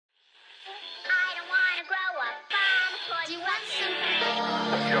you want some?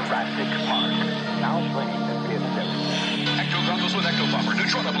 Jurassic Park. Now playing the fifth episode. Ecto goggles with Ecto Buffer,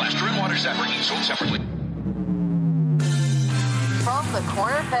 Neutrona Blaster, and Water Zapper, each sold separately. From the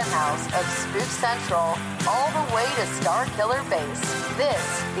corner penthouse of Spook Central all the way to Star Killer Base,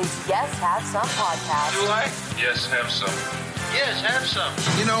 this is Yes Have Some Podcast. Do I? Yes, have some. Yes, have some.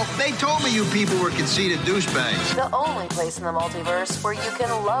 You know, they told me you people were conceited douchebags. The only place in the multiverse where you can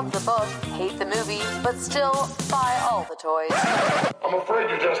love the book, hate the movie, but still buy all the toys. I'm afraid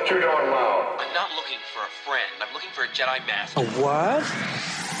you're just too darn loud. I'm not looking for a friend. I'm looking for a Jedi Master. What?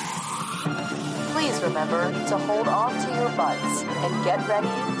 Please remember to hold on to your butts and get ready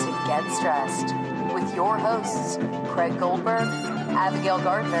to get stressed. With your hosts, Craig Goldberg, Abigail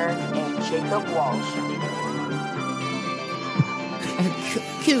Gardner, and Jacob Walsh.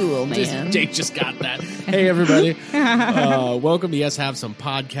 Cool, man. Jake just got that. Hey, everybody. Welcome to Yes Have Some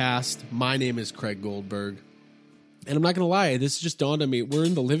Podcast. My name is Craig Goldberg. And I'm not going to lie, this just dawned on me. We're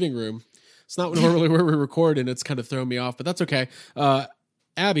in the living room. It's not normally where we record, and it's kind of thrown me off, but that's okay.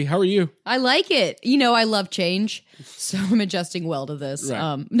 Abby, how are you? I like it. You know, I love change, so I'm adjusting well to this.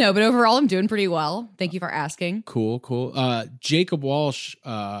 Right. No, but overall, I'm doing pretty well. Thank you for asking. Cool. Jacob Walsh,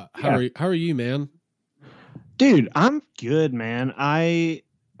 how are you, man? Dude, I'm good, man.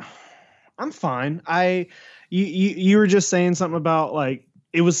 I'm fine. You were just saying something about, like,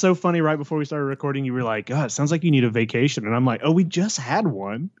 it was so funny right before we started recording. You were like, God, it sounds like you need a vacation. And I'm like, oh, we just had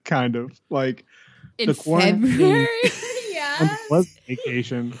one, kind of. Like, In February? Yeah. Was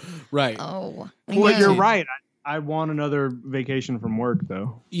vacation. Right. Oh. Well, you're right. I want another vacation from work,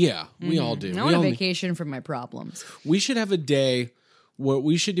 though. Yeah, we all do. I want a vacation from my problems. We should have a day where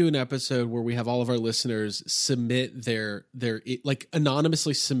we should do an episode where we have all of our listeners submit their like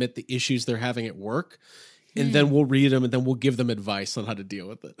anonymously submit the issues they're having at work, and then we'll read them and then we'll give them advice on how to deal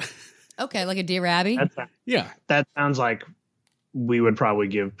with it. Okay, like a Dear Abby? Yeah. That sounds like we would probably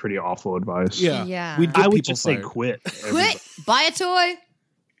give pretty awful advice. Yeah. I would just say quit. Quit, buy a toy,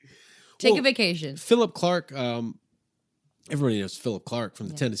 take a vacation. Philip Clark, everybody knows Philip Clark from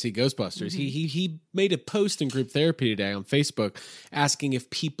the Tennessee Ghostbusters. Mm-hmm. He made a post in group therapy today on Facebook asking if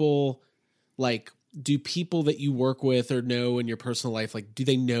people, like, do people that you work with or know in your personal life, like, do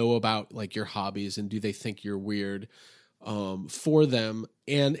they know about, like, your hobbies and do they think you're weird for them?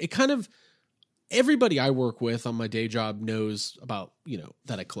 And it kind of, everybody I work with on my day job knows about, you know,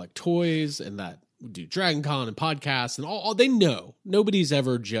 that I collect toys and that we do Dragon Con and podcasts and all they know. Nobody's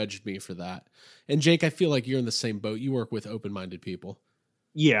ever judged me for that. And Jake, I feel like you're in the same boat. You work with open-minded people.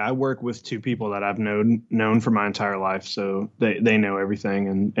 Yeah, I work with two people that I've known for my entire life, so they know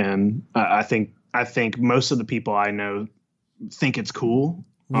everything, and I think most of the people I know think it's cool.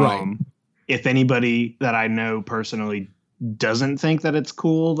 Right. If anybody that I know personally doesn't think that it's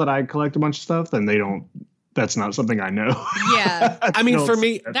cool that I collect a bunch of stuff, then they don't. That's not something I know. Yeah. I mean, for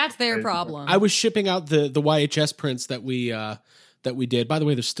me, that's their problem. I was shipping out the YHS prints that we did. By the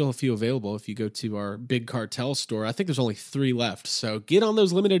way, there's still a few available if you go to our Big Cartel store. I think there's only 3 left. So get on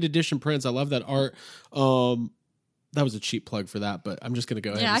those limited edition prints. I love that art. That was a cheap plug for that, but I'm just going to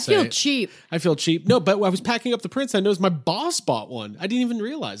go ahead and say I feel cheap. I feel cheap. No, but I was packing up the prints. I noticed my boss bought one. I didn't even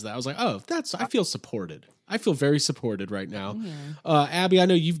realize that. I was like, oh, I feel supported. I feel very supported right now. Yeah. Abby, I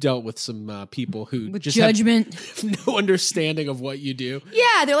know you've dealt with some people who with just judgment, have no understanding of what you do.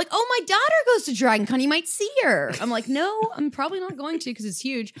 Yeah, they're like, "Oh, my daughter goes to Dragon Con. You might see her." I'm like, "No, I'm probably not going to because it's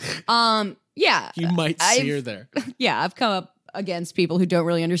huge." Yeah, you might see her there. Yeah, I've come up against people who don't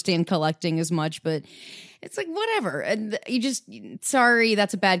really understand collecting as much, but it's like whatever. And you just sorry,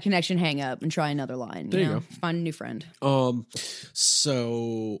 that's a bad connection. Hang up and try another line. There you go. Find a new friend.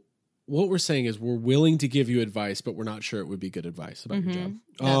 So what we're saying is we're willing to give you advice, but we're not sure it would be good advice about your job.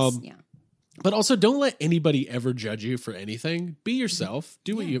 But also, don't let anybody ever judge you for anything. Be yourself.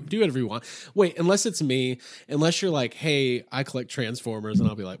 Do whatever you want. Wait, unless it's me. Unless you're like, hey, I collect Transformers, and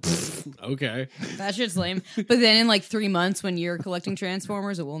I'll be like, okay, that shit's lame. But then in like 3 months, when you're collecting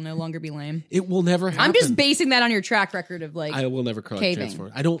Transformers, it will no longer be lame. It will never happen. I'm just basing that on your track record of like. I will never collect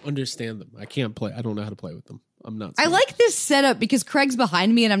Transformers. I don't understand them. I can't play. I don't know how to play with them. I'm not. I like this setup because Craig's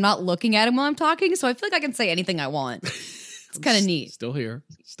behind me and I'm not looking at him while I'm talking, so I feel like I can say anything I want. It's kind of neat. Still here.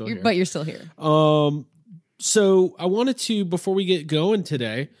 But you're still here. So I wanted to, before we get going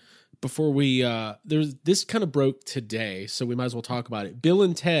today, this kind of broke today, so we might as well talk about it. Bill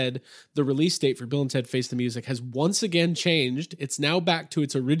and Ted, the release date for Bill and Ted Face the Music has once again changed. It's now back to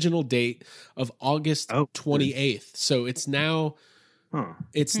its original date of August 28th. So it's now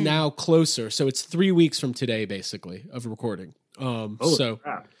now closer. So it's 3 weeks from today, basically, of recording.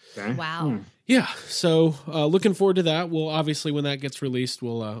 Okay. Wow. Yeah. So looking forward to that. We'll obviously, when that gets released,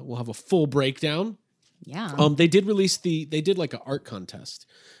 we'll have a full breakdown. Yeah. They did release they did like an art contest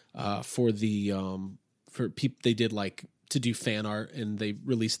for the for people. They did like to do fan art, and they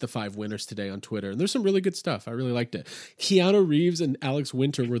released the 5 winners today on Twitter. And there's some really good stuff. I really liked it. Keanu Reeves and Alex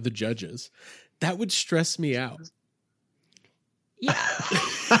Winter were the judges. That would stress me out. Yeah.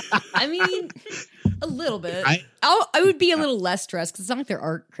 I mean, a little bit. I would be a little less stressed because it's not like they're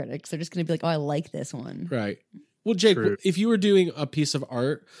art critics. They're just going to be like, oh, I like this one. Right. Well, Jake, True. if you were doing a piece of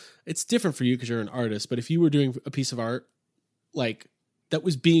art, it's different for you because you're an artist. But if you were doing a piece of art, like that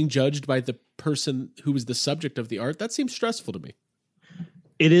was being judged by the person who was the subject of the art, that seems stressful to me.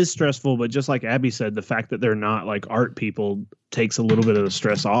 It is stressful, but just like Abby said, the fact that they're not like art people takes a little bit of the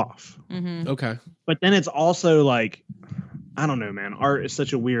stress off. Mm-hmm. Okay. But then it's also like, I don't know, man. Art is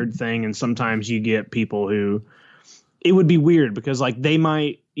such a weird thing. And sometimes you get people who it would be weird because like they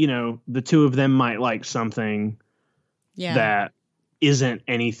might, you know, the two of them might like something that isn't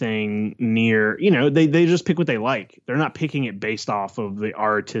anything near, you know, they just pick what they like. They're not picking it based off of the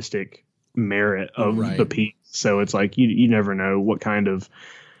artistic merit of the piece. So it's like you never know what kind of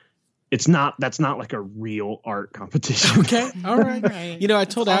that's not like a real art competition. Okay. All right. You know, I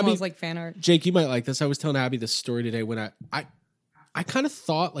told It's Abby, almost like fan art. Jake, you might like this. I was telling Abby this story today when I kind of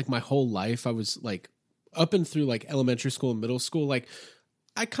thought like my whole life I was like up and through like elementary school and middle school, like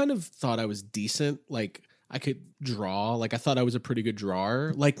I kind of thought I was decent. Like I could draw. Like I thought I was a pretty good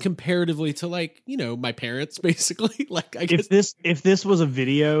drawer, like comparatively to like, you know, my parents basically. Like I guess if this was a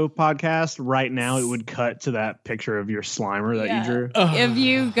video podcast right now, it would cut to that picture of your Slimer that you drew. If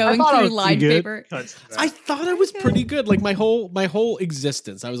you going I thought I through was line pretty good. paper. I thought I was pretty good. Like my whole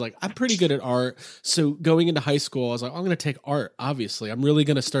existence, I was like, I'm pretty good at art. So going into high school, I was like, I'm going to take art. Obviously, I'm really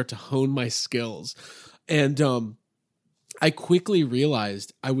going to start to hone my skills. And I quickly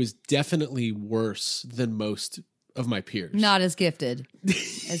realized I was definitely worse than most of my peers. Not as gifted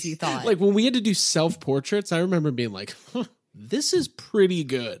as you thought. Like when we had to do self-portraits, I remember being like, this is pretty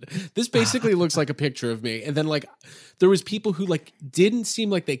good. This basically looks like a picture of me. And then like there was people who like didn't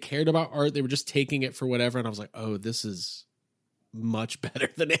seem like they cared about art. They were just taking it for whatever. And I was like, oh, this is much better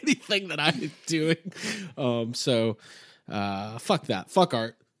than anything that I'm doing. So fuck that. Fuck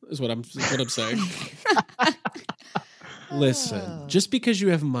art is what I'm saying. Listen, just because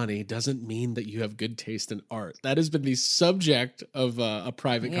you have money doesn't mean that you have good taste in art. That has been the subject of a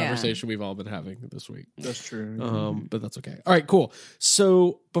private conversation we've all been having this week. That's true. But that's okay. All right, cool.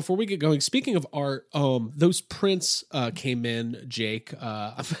 So before we get going, speaking of art, those prints came in, Jake.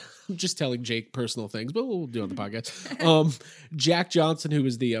 I'm just telling Jake personal things, but we'll do it on the podcast. Jack Johnson, who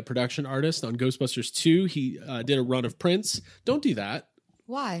was the production artist on Ghostbusters 2, he did a run of prints. Don't do that.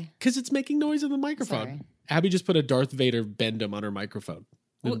 Why? Because it's making noise in the microphone. Sorry. Abby just put a Darth Vader bendum on her microphone.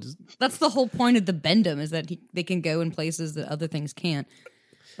 Well, that's the whole point of the bendum is that they can go in places that other things can't.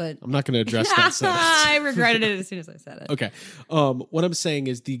 But I'm not going to address that sentence. I regretted it as soon as I said it. Okay. What I'm saying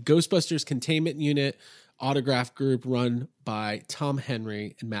is the Ghostbusters Containment Unit autograph group run by Tom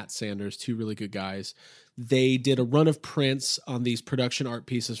Henry and Matt Sanders, two really good guys. They did a run of prints on these production art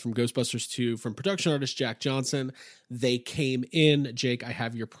pieces from Ghostbusters 2 from production artist Jack Johnson. They came in, Jake, I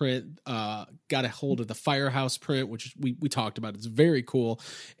have your print, got a hold of the Firehouse print, which we talked about. It's very cool.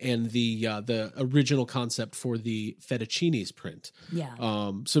 And the original concept for the Fettuccine's print. Yeah.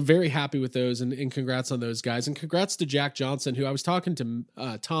 So very happy with those and congrats on those guys. And congrats to Jack Johnson, who I was talking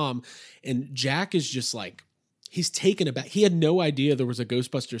to Tom, and Jack is just like, he's taken aback. He had no idea there was a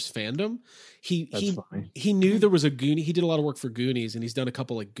Ghostbusters fandom. He knew there was a Goonies. He did a lot of work for Goonies, and he's done a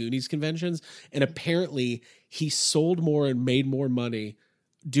couple like Goonies conventions. And apparently, he sold more and made more money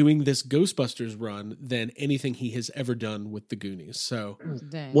doing this Ghostbusters run than anything he has ever done with the Goonies. So,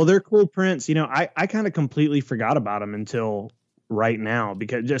 well, they're cool prints. You know, I kind of completely forgot about them until right now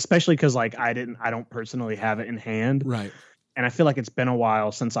especially because like I don't personally have it in hand. Right. And I feel like it's been a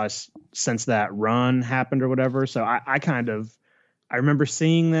while since that run happened or whatever. So I remember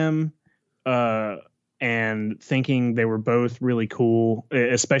seeing them and thinking they were both really cool,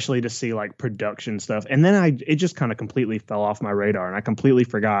 especially to see like production stuff. And then it just kind of completely fell off my radar and I completely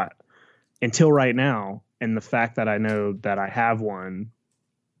forgot until right now. And the fact that I know that I have one,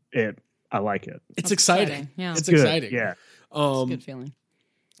 I like it. It's exciting. Yeah. It's good. exciting. Yeah. It's a good feeling.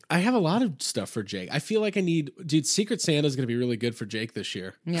 I have a lot of stuff for Jake. I feel like dude, Secret Santa is going to be really good for Jake this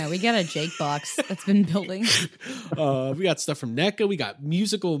year. Yeah, we got a Jake box that's been building. We got stuff from NECA. We got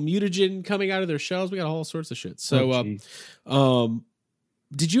musical mutagen coming out of their shelves. We got all sorts of shit. So,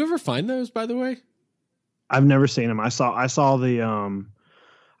 did you ever find those, by the way? I've never seen them. I saw the,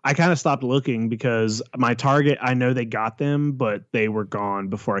 I kind of stopped looking because my Target, I know they got them, but they were gone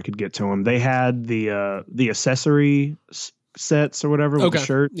before I could get to them. They had the accessory sets or whatever with the Okay.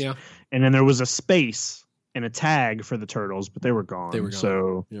 shirts. Yeah. And then there was a space and a tag for the turtles, but they were gone. They were gone.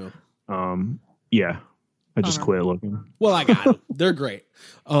 So, Yeah. yeah, I just Bummer. quit looking. Well, I got them. They're great.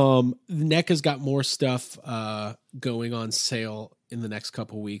 NECA's got more stuff going on sale in the next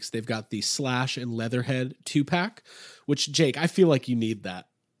couple weeks. They've got the Slash and Leatherhead 2-pack, which, Jake, I feel like you need that.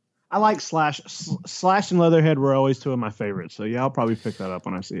 I like Slash and Leatherhead were always two of my favorites. So yeah, I'll probably pick that up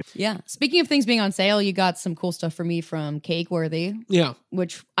when I see it. Yeah. Speaking of things being on sale, you got some cool stuff for me from Cakeworthy, Yeah.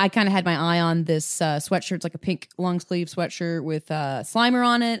 which I kind of had my eye on. This sweatshirt. It's like a pink long sleeve sweatshirt with Slimer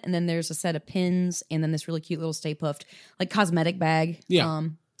on it. And then there's a set of pins and then this really cute little Stay Puffed like cosmetic bag. Yeah.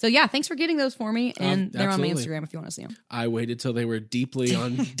 So yeah, thanks for getting those for me. And they're on my absolutely. Instagram if you want to see them. I waited till they were deeply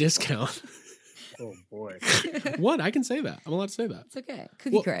on discount. Oh boy. What? I can say that. I'm allowed to say that. It's okay.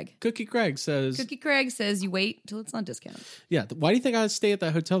 Cookie Craig. Cookie Craig says, Cookie Craig says you wait till it's on discount. yeah, why do you think I stay at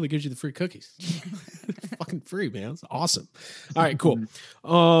that hotel that gives you the free cookies? Fucking free, man. It's awesome. All right, cool.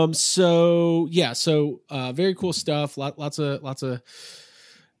 So very cool stuff. Lots of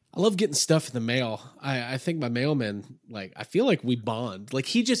I love getting stuff in the mail. I think my mailman, like, I feel like we bond. Like,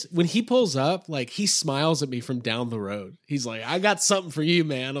 when he pulls up, like, he smiles at me from down the road. He's like, I got something for you,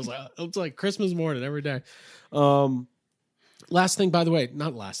 man. I was like, it's like Christmas morning every day. Last thing, by the way,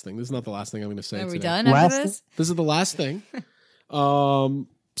 not last thing. This is not the last thing I'm going to say. Are we today. done after this? This is the last thing.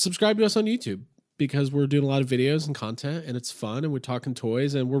 Subscribe to us on YouTube because we're doing a lot of videos and content and it's fun and we're talking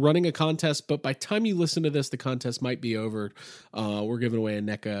toys and we're running a contest. But by the time you listen to this, the contest might be over. We're giving away a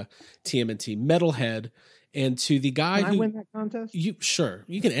NECA TMNT Metalhead. And to the guy Can who I win that contest? you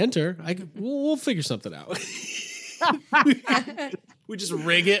can enter. We'll figure something out. We just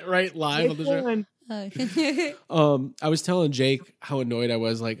rig it right live on the show. I was telling Jake how annoyed I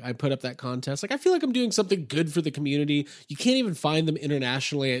was. Like, I put up that contest. Like, I feel like I'm doing something good for the community. You can't even find them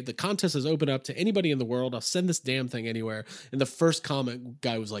internationally. The contest is open up to anybody in the world. I'll send this damn thing anywhere. And the first comment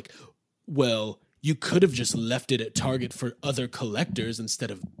guy was like, well, you could have just left it at Target for other collectors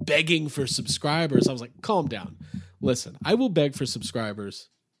instead of begging for subscribers. I was like, calm down. Listen, I will beg for subscribers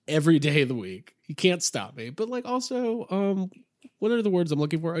every day of the week. You can't stop me. But like, also, what are the words I'm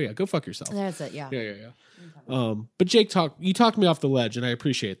looking for? Oh yeah, go fuck yourself. That's it. Yeah. Yeah. But Jake you talked me off the ledge, and I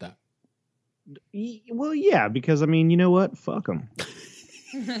appreciate that. Well, yeah, because I mean, you know what? Fuck them.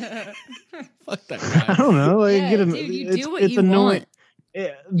 Fuck that guy. I don't know. Like, Yeah, dude, you do what you annoying.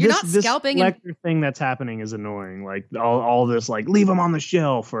 want. You're not scalping This and- collector thing that's happening is annoying. Like all this, like leave them on the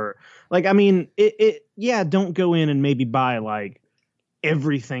shelf or like. I mean, yeah. Don't go in and maybe buy like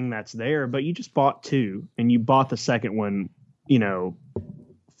everything that's there, but you just bought two, and you bought the second one, you know,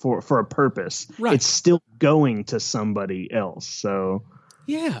 for a purpose. Right. It's still going to somebody else. So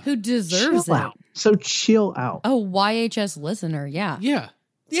Yeah. Who deserves chill it? out. So chill out. Oh, YHS listener. Yeah.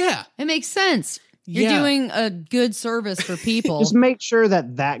 Yeah. It makes sense. You're Yeah. doing a good service for people. Just make sure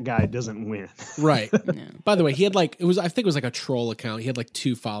that guy doesn't win. Right. Yeah. By the way, he had I think it was like a troll account. He had like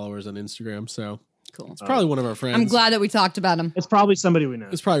 2 followers on Instagram. So Cool. it's probably one of our friends. I'm glad that we talked about him. It's probably somebody we know.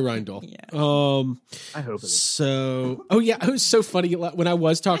 It's probably Rindle. Yeah. I hope it is. So, oh yeah, it was so funny when I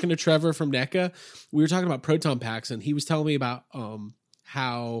was talking to Trevor from NECA. We were talking about proton packs, and he was telling me about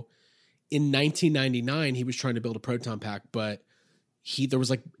how in 1999 he was trying to build a proton pack, but there was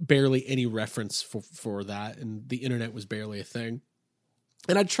like barely any reference for that, and the internet was barely a thing.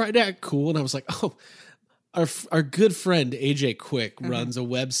 And I tried to act cool, and I was like, oh. Our good friend AJ Quick runs a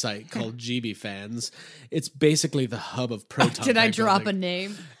website called GB Fans. It's basically the hub of proton. Did I pack drop a building.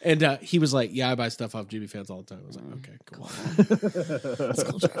 name? And he was like, "Yeah, I buy stuff off GB Fans all the time." I was like, "Okay, cool." That's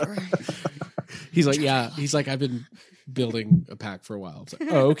cool, Trevor. He's like, "Yeah." He's like, "I've been building a pack for a while." It's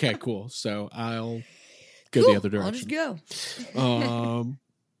like, "Oh, okay, cool." So I'll go the other I'll just direction. go.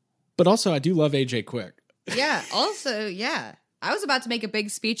 But also, I do love AJ Quick. Yeah. Also, yeah. I was about to make a big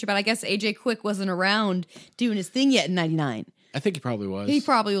speech about, I guess AJ Quick wasn't around doing his thing yet in 99. I think he probably was. He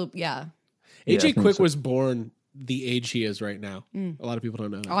probably will, yeah. Yeah, I AJ think Quick so. was born the age he is right now. A lot of people don't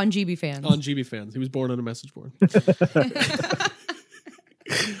know that. On GB Fans. On GB Fans. He was born on a message board.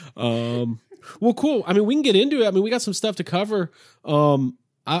 Well, cool. I mean, we can get into it. I mean, we got some stuff to cover.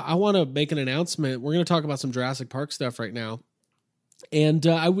 I want to make an announcement. We're going to talk about some Jurassic Park stuff right now. And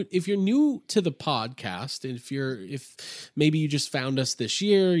if you're new to the podcast, and if maybe you just found us this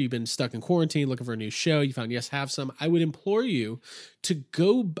year, you've been stuck in quarantine looking for a new show, you found Yes Have Some, I would implore you to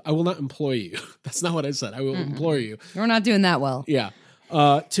go. I will not employ you. That's not what I said. I will implore you. We're not doing that well. Yeah.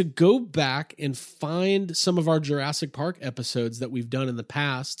 To go back and find some of our Jurassic Park episodes that we've done in the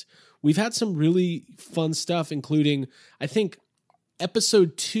past. We've had some really fun stuff, including, I think,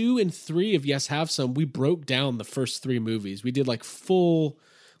 episode 2 and 3 of Yes Have Some. We broke down the first 3 movies. We did like full,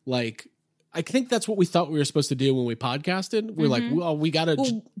 like I think that's what we thought we were supposed to do when we podcasted. We're like, well, we got to.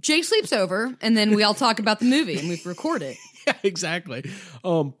 Well, Jake sleeps over, and then we all talk about the movie, and we record it. Yeah, exactly.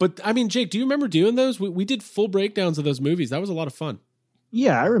 But I mean, Jake, do you remember doing those? We did full breakdowns of those movies. That was a lot of fun.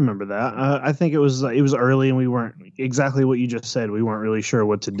 Yeah, I remember that. I think it was early, and we weren't exactly what you just said. We weren't really sure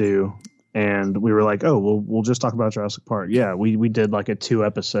what to do, and we were like, "Oh, we'll just talk about Jurassic Park." Yeah, we did like a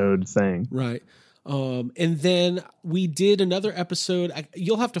 2-episode thing, right? And then we did another episode.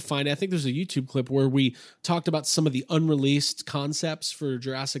 You'll have to find it. I think there's a YouTube clip where we talked about some of the unreleased concepts for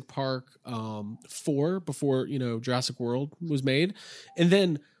Jurassic Park 4 before Jurassic World was made, and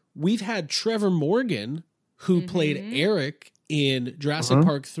then we've had Trevor Morgan, who played Eric in Jurassic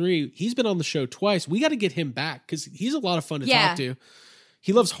Park 3. He's been on the show twice. We got to get him back because he's a lot of fun to talk to.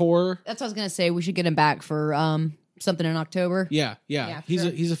 He loves horror. That's what I was going to say. We should get him back for something in October. Yeah. He's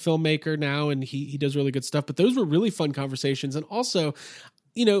a filmmaker now, and he does really good stuff. But those were really fun conversations. And also,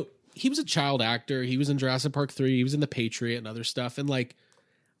 he was a child actor. He was in Jurassic Park 3. He was in The Patriot and other stuff. And like,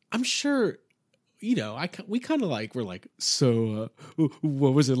 I'm sure, we kind of like, we're like, so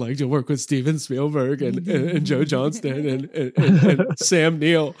what was it like to work with Steven Spielberg and Joe Johnston and Sam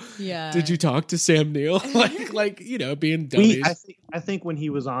Neill? Yeah. Did you talk to Sam Neill? like being dummies. I think when he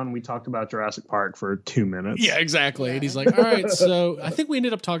was on, we talked about Jurassic Park for 2 minutes. Yeah, exactly. Yeah. And he's like, all right, so I think we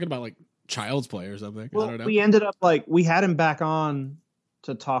ended up talking about like Child's Play or something. Well, I don't know. We ended up we had him back on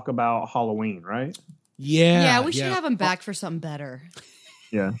to talk about Halloween, right? Yeah. We should have him back for something better.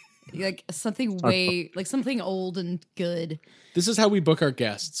 Yeah. Like something something old and good. This is how we book our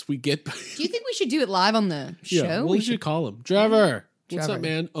guests. We get. Do you think we should do it live on the show? Yeah, we should call him Trevor. What's up,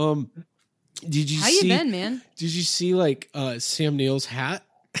 man? Did you How see? you been, man? Did you see like Sam Neill's hat?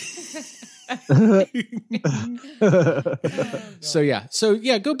 So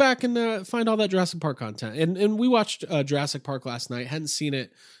yeah, go back and find all that Jurassic Park content. And we watched Jurassic Park last night. Hadn't seen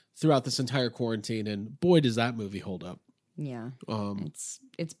it throughout this entire quarantine, and boy, does that movie hold up. Yeah.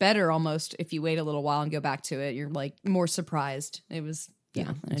 It's better almost if you wait a little while and go back to it. You're like more surprised. It was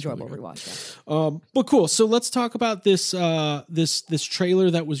an enjoyable rewatch. Yeah. But cool. So let's talk about this this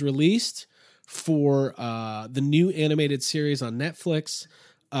trailer that was released for the new animated series on Netflix,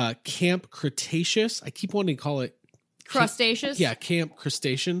 Camp Cretaceous. I keep wanting to call it Crustaceous. Camp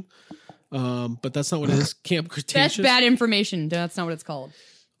Crustacean. But that's not what it is. Camp Cretaceous. That's bad information. That's not what it's called.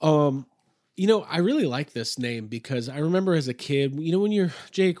 I really like this name because I remember as a kid, when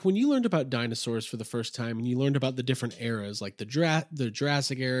you learned about dinosaurs for the first time and you learned about the different eras, like the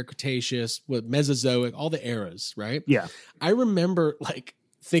Jurassic era, Cretaceous, Mesozoic, all the eras, right? Yeah. I remember like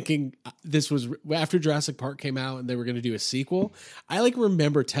thinking this was after Jurassic Park came out and they were going to do a sequel. I like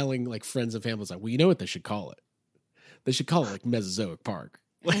remember telling like friends and families like, well, you know what they should call it? They should call it like Mesozoic Park.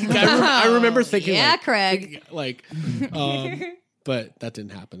 Like I remember thinking, Craig. But that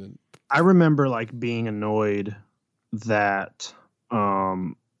didn't happen. I remember like being annoyed that,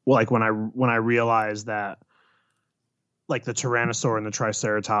 when I realized that like the Tyrannosaur and the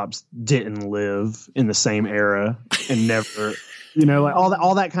Triceratops didn't live in the same era and never, like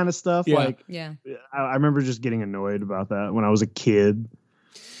all that kind of stuff. Yeah. Like, yeah, I remember just getting annoyed about that when I was a kid.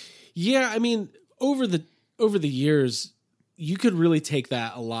 Yeah. I mean, over the years, you could really take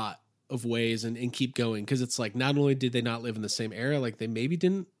that a lot of ways and keep going. Cause it's like, not only did they not live in the same era, like they maybe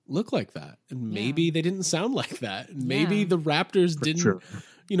didn't look like that. And maybe they didn't sound like that. And maybe the raptors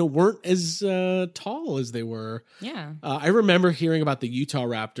weren't as tall as they were. Yeah. I remember hearing about the Utah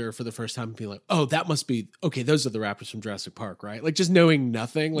raptor for the first time and being like, oh, that must be, okay, those are the raptors from Jurassic Park, right? Like just knowing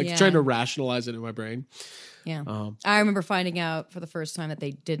nothing, like trying to rationalize it in my brain. Yeah. I remember finding out for the first time that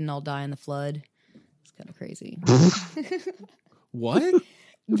they didn't all die in the flood. It's kind of crazy. What?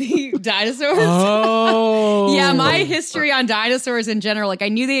 The dinosaurs. Oh. Yeah, my history on dinosaurs in general, like I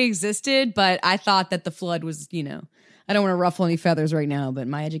knew they existed, but I thought that the flood was, I don't want to ruffle any feathers right now, but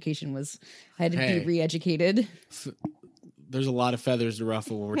my education was, I had to be re-educated. There's a lot of feathers to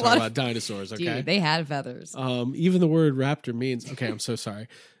ruffle when we're talking about dinosaurs, okay? Dude, they had feathers. Even the word raptor means, okay, I'm so sorry.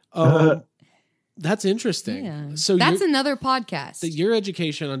 That's interesting. Yeah. So that's another podcast. Your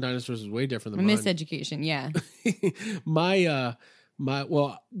education on dinosaurs is way different than mine. Miseducation, yeah.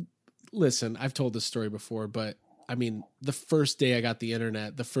 Well, listen, I've told this story before, but I mean, the first day I got the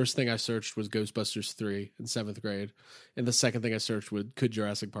internet, the first thing I searched was Ghostbusters 3 in 7th grade. And the second thing I searched was, could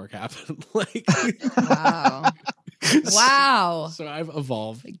Jurassic Park happen? Wow. Wow. So I've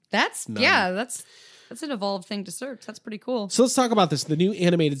evolved. That's an evolved thing to search. That's pretty cool. So let's talk about this. The new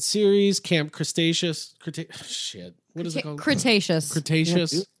animated series, Camp Cretaceous. Shit. What is it called? Cretaceous.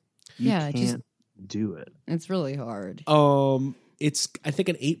 Cretaceous. You can't do it. It's really hard. It's, I think,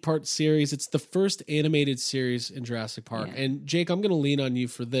 an 8-part series. It's the first animated series in Jurassic Park. Yeah. And Jake, I'm going to lean on you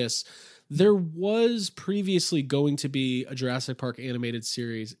for this. There was previously going to be a Jurassic Park animated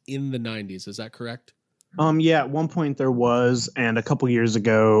series in the 90s. Is that correct? Yeah, at one point there was, and a couple years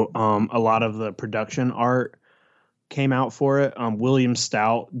ago, a lot of the production art came out for it. William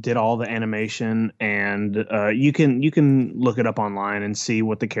Stout did all the animation, and you can look it up online and see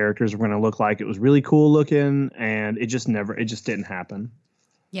what the characters were going to look like. It was really cool looking, and it just didn't happen.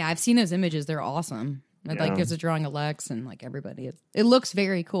 Yeah, I've seen those images. They're awesome. I'd Yeah. like there's a drawing of Lex and like everybody. It looks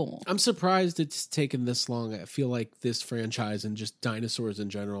very cool. I'm surprised it's taken this long. I feel like this franchise and just dinosaurs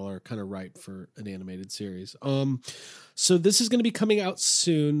in general are kind of ripe for an animated series. So this is going to be coming out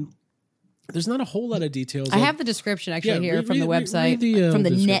soon. There's not a whole lot of details. I have the description actually here from the website, from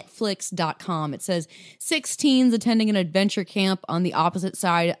the Netflix.com. It says 6 teens attending an adventure camp on the opposite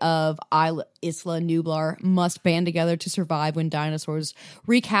side of Isla Nublar must band together to survive when dinosaurs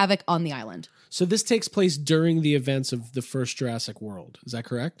wreak havoc on the island. So this takes place during the events of the first Jurassic World. Is that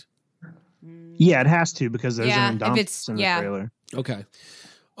correct? Yeah, it has to because there's Yeah, an if Indominus it's- in the yeah. trailer. Okay.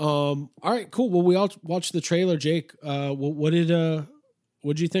 All right, cool. Well, we all watched the trailer. Jake, what did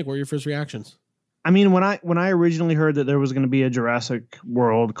you think? What were your first reactions? I mean, when I originally heard that there was going to be a Jurassic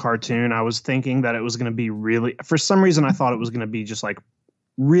World cartoon, I was thinking that it was going to be really, for some reason, I thought it was going to be just like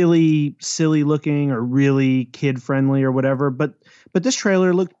really silly looking or really kid friendly or whatever. But this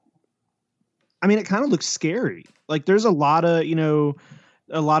trailer looked, I mean, it kind of looks scary. Like there's a lot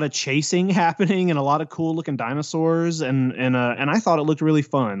of chasing happening and a lot of cool looking dinosaurs. And I thought it looked really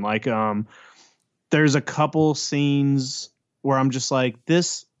fun. Like, there's a couple scenes where I'm just like,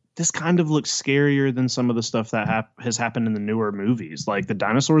 this kind of looks scarier than some of the stuff that has happened in the newer movies. Like the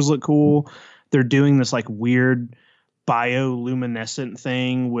dinosaurs look cool. They're doing this like weird bioluminescent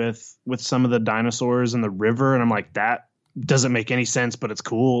thing with some of the dinosaurs in the river. And I'm like, that doesn't make any sense, but it's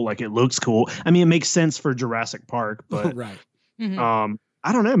cool. Like it looks cool. I mean, it makes sense for Jurassic Park, but Right.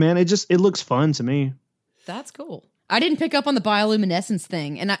 I don't know, man. It looks fun to me. That's cool. I didn't pick up on the bioluminescence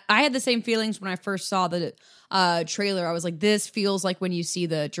thing, and I had the same feelings when I first saw the trailer. I was like, this feels like when you see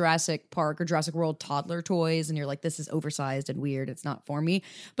the Jurassic Park or Jurassic World toddler toys, and you're like, this is oversized and weird. It's not for me.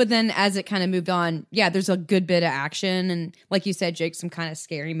 But then as it kind of moved on, yeah, there's a good bit of action, and like you said, Jake, some kind of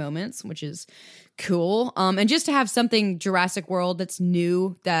scary moments, which is cool. And just to have something Jurassic World that's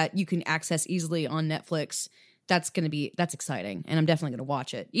new that you can access easily on Netflix, that's exciting, and I'm definitely going to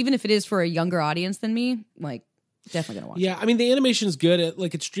watch it, even if it is for a younger audience than me. Like, definitely going to watch it. Yeah, I mean, the animation is good.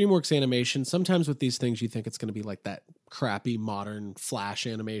 It's DreamWorks animation. Sometimes with these things, you think it's going to be like that crappy modern Flash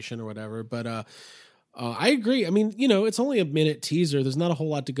animation or whatever. But I agree. I mean, it's only a minute teaser. There's not a whole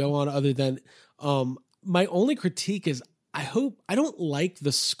lot to go on other than my only critique is I don't like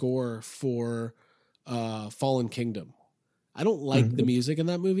the score for Fallen Kingdom. I don't like the music in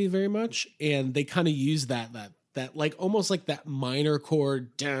that movie very much. And they kind of use that like almost like that minor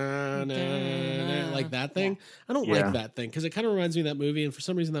chord, like that thing. I don't like that thing because it kind of reminds me of that movie. And for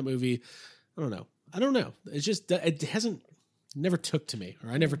some reason, that movie, I don't know. It's just, it never took to me,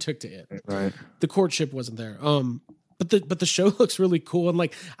 or I never took to it. Right. The courtship wasn't there. But the show looks really cool. And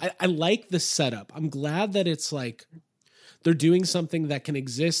like, I like the setup. I'm glad that it's like, they're doing something that can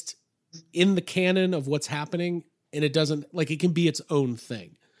exist in the canon of what's happening. And it doesn't, like, it can be its own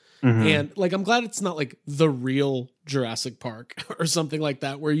thing. And like, I'm glad it's not like the real Jurassic Park or something like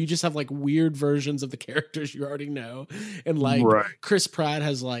that, where you just have like weird versions of the characters you already know. And like Chris Pratt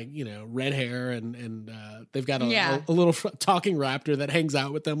has like, red hair and they've got a little talking raptor that hangs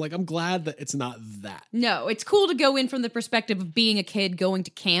out with them. Like, I'm glad that it's not that. No, it's cool to go in from the perspective of being a kid going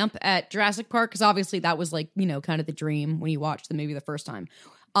to camp at Jurassic Park, because obviously that was like, kind of the dream when you watched the movie the first time.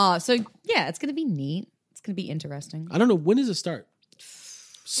 So yeah, it's going to be neat. It's going to be interesting. I don't know. When does it start?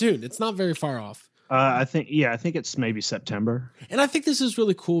 Soon. It's not very far off. I think it's maybe September. And I think this is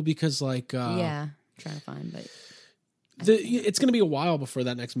really cool because like, trying to find, but it's going to be a while before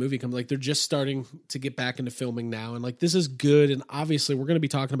that next movie comes. Like, they're just starting to get back into filming now. And like, this is good. And obviously we're going to be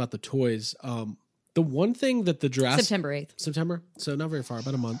talking about the toys. The one thing that the Jurassic September 8th. September. So not very far,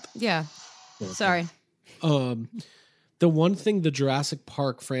 about a month. Yeah. Sorry. The one thing the Jurassic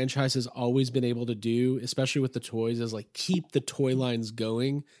Park franchise has always been able to do, especially with the toys, is like keep the toy lines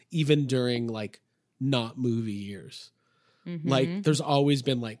going even during like not movie years. Like, there's always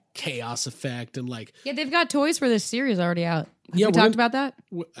been like chaos effect and like, yeah, they've got toys for this series already out. Have Yeah, we we're talked gonna- about that?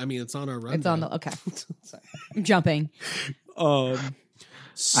 I mean, it's on our run. It's on the okay. Sorry, I'm jumping. I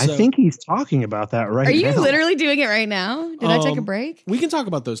So- think he's talking about that right now. Are you literally doing it right now? Did I take a break? We can talk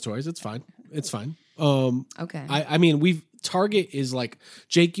about those toys. It's fine. It's fine. Okay. I mean, Target is like,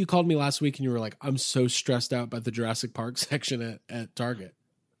 Jake, you called me last week and you were like, I'm so stressed out by the Jurassic Park section at Target.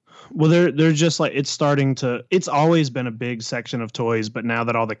 Well, they're just like it's starting to. It's always been a big section of toys, but now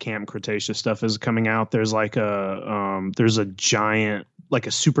that all the Camp Cretaceous stuff is coming out, there's like there's a giant, like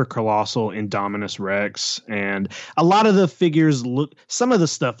a super colossal Indominus Rex, and a lot of the figures look. Some of the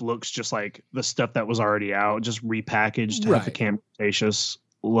stuff looks just like the stuff that was already out, just repackaged to have the Camp Cretaceous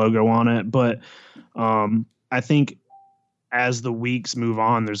logo on it. But I think as the weeks move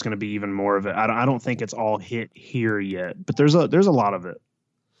on, there's going to be even more of it. I don't think it's all hit here yet, but there's a lot of it.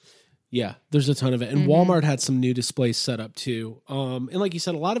 Yeah, there's a ton of it. And Walmart had some new displays set up too. And like you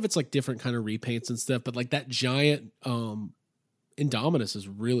said, a lot of it's like different kind of repaints and stuff, but like that giant Indominus is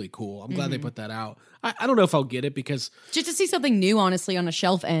really cool. I'm glad they put that out. I don't know if I'll get it because just to see something new, honestly, on a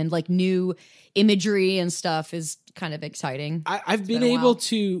shelf end, like new imagery and stuff is kind of exciting. I've been able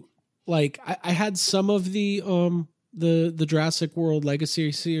to like, I had some of the Jurassic World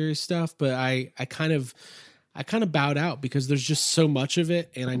Legacy series stuff, but I kind of bowed out because there's just so much of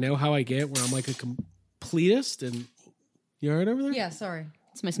it, and I know how I get where I'm like a completist. And you all right over there? Yeah, sorry,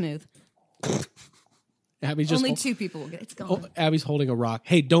 it's my smooth. Abby just only 2 people will get it. It's gone. Oh, Abby's holding a rock.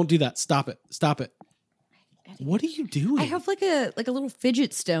 Hey, don't do that. Stop it. Stop it. What are you doing? I have like a little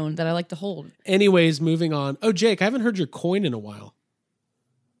fidget stone that I like to hold. Anyways, moving on. Oh, Jake, I haven't heard your coin in a while.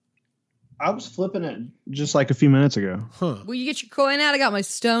 I was flipping it just like a few minutes ago. Huh? Will you get your coin out? I got my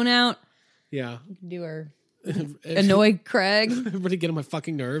stone out. Yeah. We can do our annoy Craig. Everybody get on my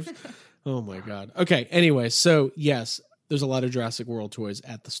fucking nerves. Oh my God. Okay. Anyway, so yes, there's a lot of Jurassic World toys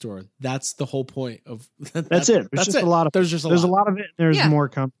at the store. That's the whole point of that's it. There's just a lot of there's a lot of it. There's more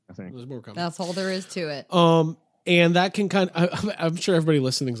coming, I think. There's more coming. That's all there is to it. And that can kind of, I'm sure everybody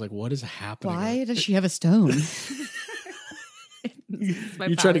listening is like, what is happening? Why does she have a stone?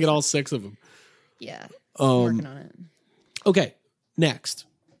 You try to get all 6 of them. Yeah. Working on it. Okay. Next.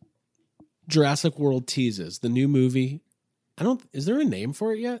 Jurassic World teases the new movie. Is there a name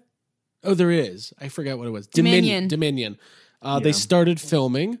for it yet? Oh, there is. I forgot what it was. Dominion. They started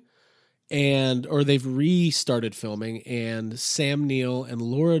filming or they've restarted filming, and Sam Neill and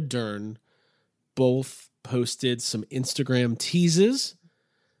Laura Dern both posted some Instagram teases.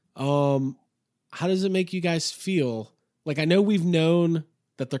 How does it make you guys feel? Like, I know we've known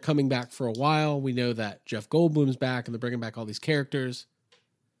that they're coming back for a while. We know that Jeff Goldblum's back and they're bringing back all these characters.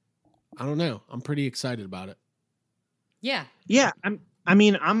 I don't know. I'm pretty excited about it. Yeah. Yeah.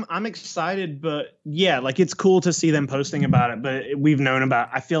 I'm excited, but yeah, like it's cool to see them posting about it, but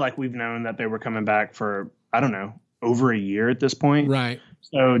I feel like we've known that they were coming back for, I don't know, over a year at this point. Right.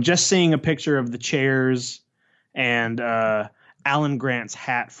 So just seeing a picture of the chairs and, Alan Grant's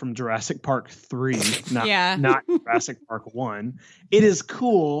hat from Jurassic Park 3, not Jurassic Park 1. It is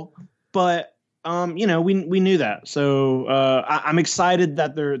cool, but we knew that. So I'm excited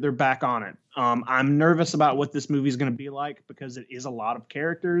that they're back on it. I'm nervous about what this movie is going to be like because it is a lot of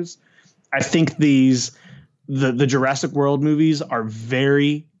characters. I think the Jurassic World movies are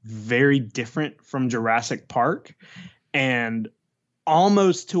very, very different from Jurassic Park, and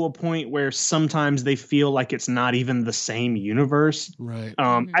almost to a point where sometimes they feel like it's not even the same universe. Right.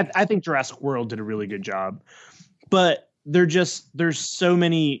 I think Jurassic World did a really good job, but there's so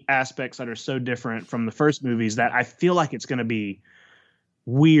many aspects that are so different from the first movies that I feel like it's going to be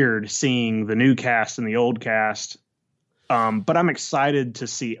weird seeing the new cast and the old cast. But I'm excited to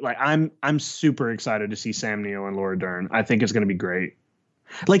see, like, I'm super excited to see Sam Neill and Laura Dern. I think it's going to be great.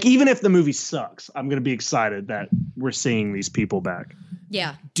 Like, even if the movie sucks, I'm going to be excited that we're seeing these people back.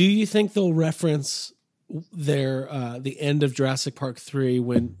 Yeah. Do you think they'll reference their the end of Jurassic Park 3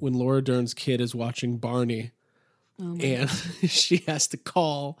 when Laura Dern's kid is watching Barney and she has to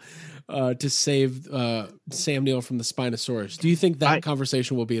call to save Sam Neill from the Spinosaurus? Do you think that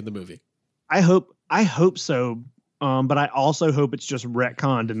conversation will be in the movie? I hope so. But I also hope it's just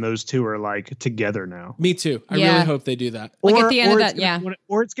retconned and those two are like together now. Me too. I really hope they do that. Like at the end of that,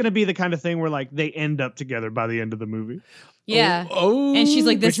 Or it's going to be the kind of thing where like they end up together by the end of the movie. Yeah. Oh. And she's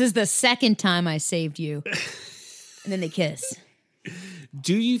like, this is the second time I saved you. And then they kiss.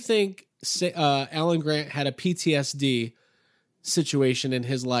 Do you think Alan Grant had a PTSD situation in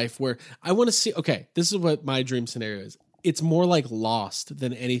his life where I want to see, okay, this is what my dream scenario is. It's more like Lost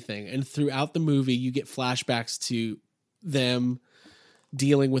than anything. And throughout the movie, you get flashbacks to them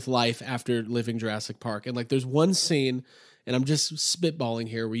dealing with life after living Jurassic Park. And like, there's one scene, and I'm just spitballing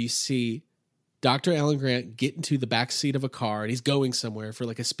here, where you see Dr. Alan Grant get into the back seat of a car and he's going somewhere for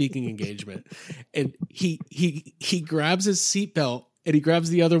like a speaking engagement. And he grabs his seatbelt and he grabs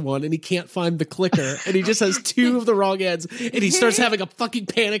the other one and he can't find the clicker and he just has 2 of the wrong ends and he starts having a fucking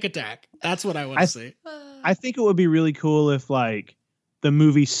panic attack. That's what I want to see. I think it would be really cool if like the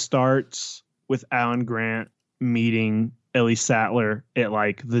movie starts with Alan Grant meeting Ellie Sattler at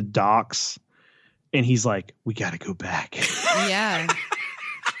like the docks, and he's like, "We got to go back. Yeah.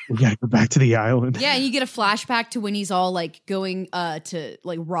 We got to go back to the island." Yeah, and you get a flashback to when he's all like going to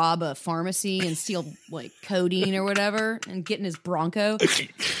like rob a pharmacy and steal like codeine or whatever and getting his Bronco.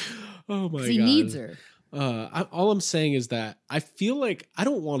 Oh my god. He needs her. All I'm saying is that I feel like I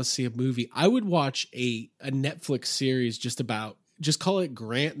don't want to see a movie. I would watch a Netflix series just call it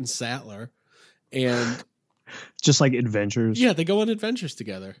Grant and Sattler, and just like adventures. Yeah, they go on adventures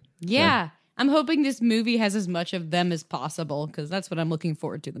together. Yeah. I'm hoping this movie has as much of them as possible because that's what I'm looking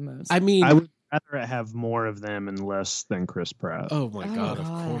forward to the most. I mean, I would rather it have more of them and less than Chris Pratt. Oh my god, of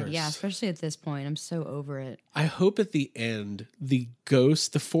course. Yeah, especially at this point. I'm so over it. I hope at the end the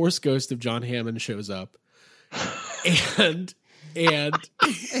Force ghost of John Hammond shows up. and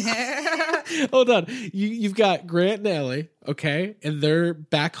hold on. You've got Grant and Ellie, okay? And they're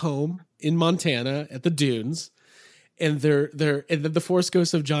back home in Montana at the dunes. And and then the Force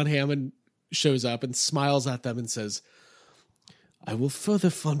ghost of John Hammond shows up and smiles at them and says, "I will further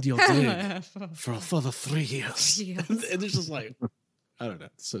fund your dig for a further 3 years." And it's just like, I don't know,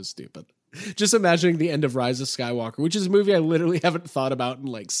 it's so stupid. Just imagining the end of Rise of Skywalker, which is a movie I literally haven't thought about in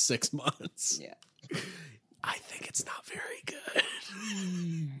like 6 months. Yeah. I think it's not very good.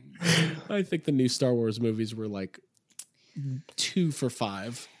 I think the new Star Wars movies were like 2 for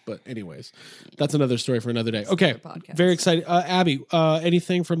 5. But anyways, that's another story for another day. Okay, very excited. Abby,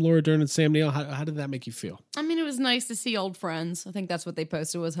 anything from Laura Dern and Sam Neill? How did that make you feel? I mean, it was nice to see old friends. I think that's what they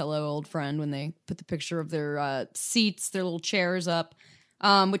posted was "Hello, old friend" when they put the picture of their seats, their little chairs up.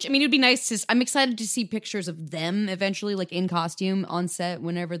 Which, I mean, it'd be nice to... I'm excited to see pictures of them eventually, like in costume on set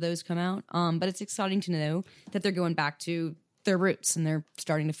whenever those come out. But it's exciting to know that they're going back to their roots and they're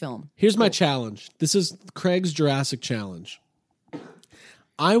starting to film. Here's my challenge. This is Craig's Jurassic Challenge.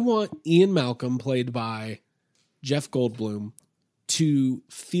 I want Ian Malcolm, played by Jeff Goldblum, to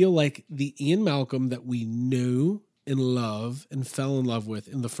feel like the Ian Malcolm that we knew and love and fell in love with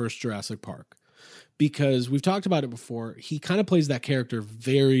in the first Jurassic Park. Because we've talked about it before, he kind of plays that character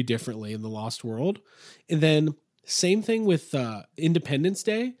very differently in The Lost World. And then same thing with Independence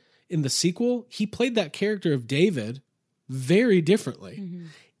Day. In the sequel, he played that character of David very differently. Mm-hmm.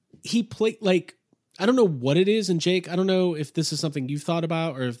 He played like... I don't know what it is, and Jake, I don't know if this is something you've thought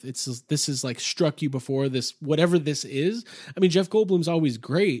about or if this is like struck you before, this, whatever this is. I mean, Jeff Goldblum's always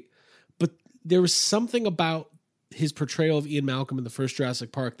great, but there was something about his portrayal of Ian Malcolm in the first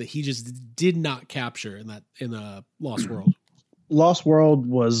Jurassic Park that he just did not capture in Lost World. Lost World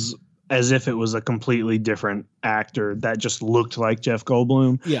was as if it was a completely different actor that just looked like Jeff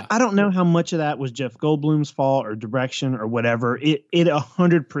Goldblum. Yeah. I don't know how much of that was Jeff Goldblum's fault or direction or whatever. It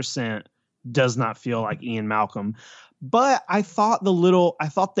 100% does not feel like Ian Malcolm. But I thought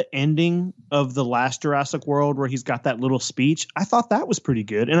the ending of the last Jurassic World where he's got that little speech, I thought that was pretty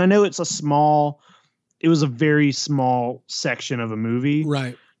good. And I know it was a very small section of a movie.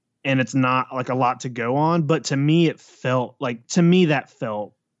 Right. And it's not like a lot to go on, but to me that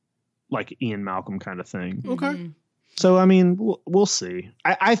felt like Ian Malcolm kind of thing. Okay. Mm-hmm. So, I mean, we'll see.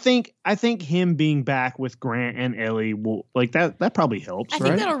 I think him being back with Grant and Ellie will like that probably helps. I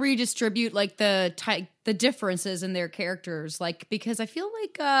think that'll redistribute like the differences in their characters, like because I feel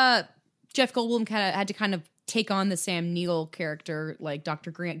like Jeff Goldblum had to take on the Sam Neill character, like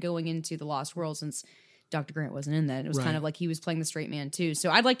Dr. Grant going into the Lost World, since Dr. Grant wasn't in that. It was kind of like he was playing the straight man too. So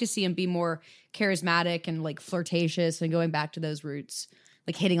I'd like to see him be more charismatic and like flirtatious and going back to those roots,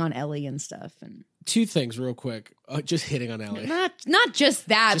 like hitting on Ellie and stuff. And 2 things real quick. Just hitting on Ellie. Not just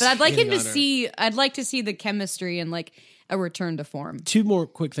that, Just but I'd like him to hitting on her. see. I'd like to see the chemistry and like a return to form. 2 more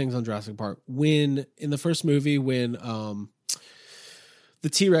quick things on Jurassic Park. When in the first movie, when the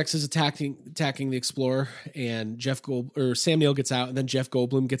T-Rex is attacking the Explorer, and Sam Neill gets out, and then Jeff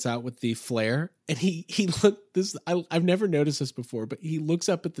Goldblum gets out with the flare, and he looked this. I've never noticed this before, but he looks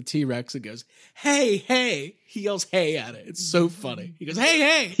up at the T-Rex and goes, "Hey, hey!" He yells "hey" at it. It's so funny. He goes, "Hey,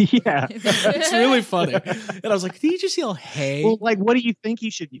 hey!" Yeah, it's really funny. And I was like, "Did he just yell hey?" Well, like, what do you think he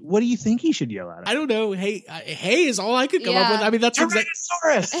should yell at it? I don't know. Hey, hey is all I could come up with. I mean, that's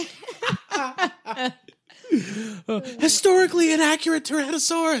Tyrannosaurus. Historically inaccurate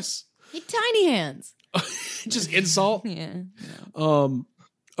Tyrannosaurus. Tiny hands. Just insult. Yeah.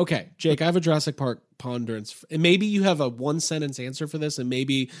 Okay, Jake, I have a Jurassic Park ponderance, and maybe you have a 1-sentence answer for this, and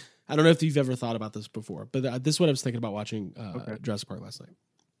maybe I don't know if you've ever thought about this before, but this is what I was thinking about watching Jurassic Park last night.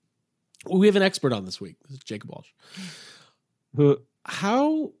 We have an expert on this week. This is Jacob Walsh. When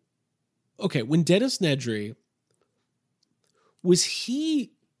Dennis Nedry was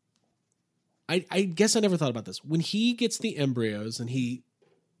he? I guess I never thought about this. When he gets the embryos and he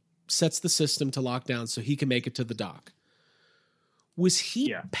sets the system to lock down so he can make it to the dock, Was he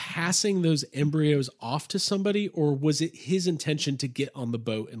Yeah. passing those embryos off to somebody, or was it his intention to get on the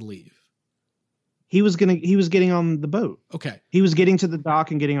boat and leave? He was getting on the boat. Okay. He was getting to the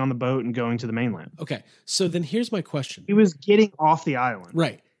dock and getting on the boat and going to the mainland. Okay. So then here's my question. He was getting off the island.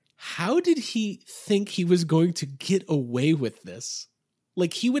 Right. How did he think he was going to get away with this?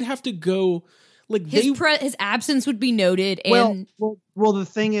 Like, he would have to go, like, His absence would be noted. And Well, the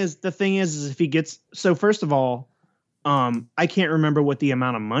thing is if he gets, so first of all, I can't remember what the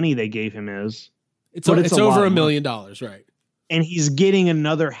amount of money they gave him is. it's but it's a lot over of $1 money. million, right? And he's getting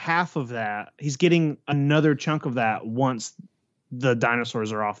another half of that. He's getting another chunk of that once the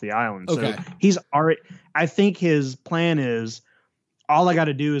dinosaurs are off the island. Okay. So he's already, I think his plan is, all I got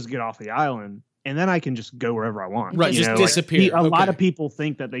to do is get off the island and then I can just go wherever I want. Right, You just know, disappear. A lot Okay. of people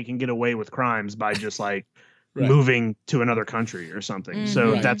think that they can get away with crimes by just like Right. moving to another country or something. Mhm.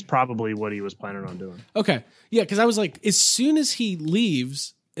 So Right. that's probably what he was planning on doing. Okay. Yeah, because I was like, as soon as he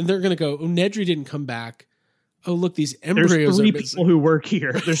leaves, and they're going to go, oh, Nedry didn't come back. Oh, look, these embryos There's are three missing. people who work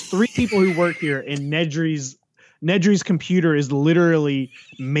here. There's 3 people who work here, and Nedry's computer is literally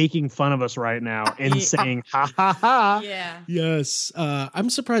making fun of us right now and saying ha ha ha. yeah. Yes. I'm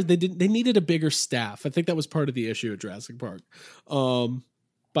surprised they needed a bigger staff. I think that was part of the issue at Jurassic Park.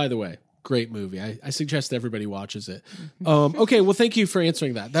 By the way, great movie. I suggest everybody watches it. Okay, well, thank you for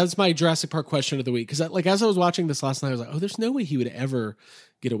answering that. That's my Jurassic Park question of the week. Because like as I was watching this last night, I was like, oh, there's no way he would ever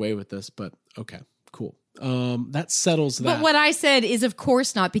get away with this. But okay, cool. That settles that. But what I said is, of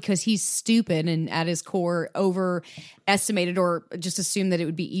course not, because he's stupid and at his core overestimated or just assumed that it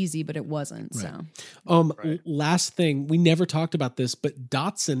would be easy, but it wasn't. So Last thing, we never talked about this, but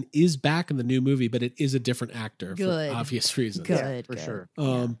Dotson is back in the new movie, but it is a different actor Good. for obvious reasons. good, For good.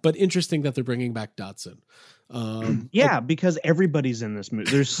 sure. But interesting that they're bringing back Dotson. Yeah, because everybody's in this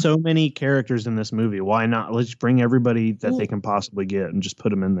movie. There's so many characters in this movie. Why not? Let's bring everybody that they can possibly get and just put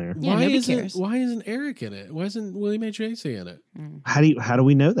them in there. Yeah, nobody cares. Why isn't Eric in it? Why isn't William H. Macy in it? How do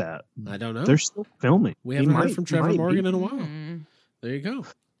we know that? I don't know. They're still filming. We He haven't heard might- from he Trevor might Morgan be. in a while. Mm. There you go.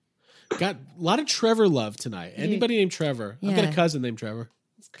 Got a lot of Trevor love tonight. Anybody named Trevor? I've got a Yeah. cousin named Trevor.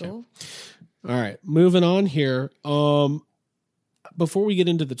 It's cool. All right, moving on here. Before we get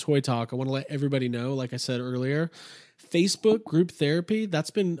into the toy talk, I want to let everybody know, like I said earlier, Facebook group therapy. That's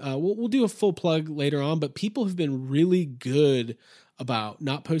been we'll do a full plug later on, but people have been really good about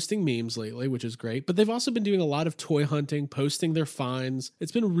not posting memes lately, which is great. But they've also been doing a lot of toy hunting, posting their finds.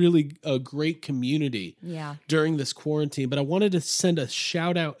 It's been really a great community Yeah. during this quarantine. But I wanted to send a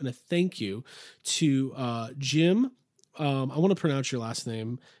shout out and a thank you to Jim. I want to pronounce your last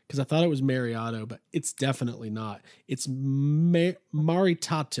name because I thought it was Mariotto, but it's definitely not. It's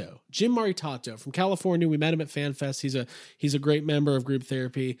Maritato. Jim Maritato from California. We met him at FanFest. He's a great member of group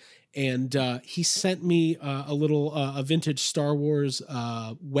therapy. And he sent me a little a vintage Star Wars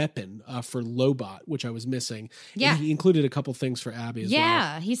weapon for Lobot, which I was missing. Yeah. And he included a couple things for Abby as well.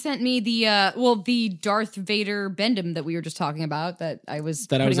 Yeah, he sent me the Darth Vader Bendham that we were just talking about that I was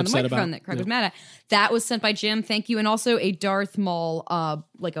That I was putting on the upset microphone about. that Craig was Yeah. mad at. That was sent by Jim. Thank you, and also a Darth Maul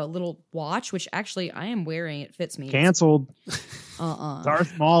like a little watch, which actually I am wearing. It fits me. Canceled. Uh-uh.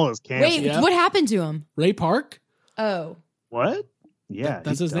 Darth Maul is canceled. Wait, Yeah. what happened to him? Ray Park? Oh, What? Yeah,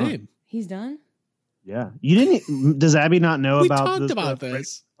 That's he's his done. name. he's done. Yeah, you didn't. Does Abby not know We about talked this, about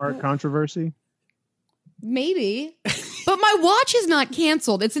this. Art controversy? Maybe, but my watch is not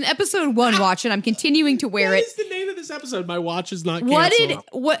canceled. It's an episode 1 watch, and I'm continuing to wear What it. is the name of this episode? My watch is not What canceled.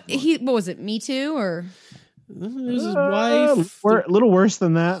 what was it? Me Too or It was his wife. A little worse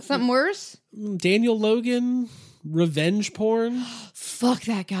than that. something worse? Daniel Logan, revenge porn. Fuck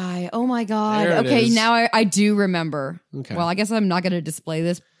that guy. Oh my God. There it Okay, is. now I do remember. Okay. Well, I guess I'm not going to display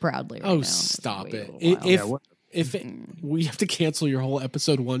this proudly right Oh, now. stop Just wait it. a little while. If Yeah, what- if it, we have to cancel your whole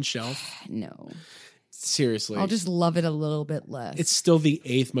episode 1 shelf, No. seriously, I'll just love it a little bit less. it's still the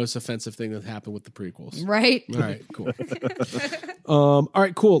 8th most offensive thing that happened with the prequels. right? All right, cool. All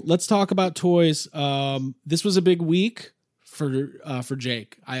right, cool. Let's talk about toys. This was a big week for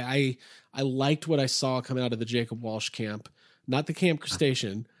Jake. I liked what I saw coming out of the Jacob Walsh camp, not the Camp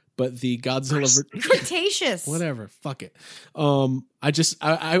Crustacean, but the Godzilla. Cretaceous. Whatever. Fuck it.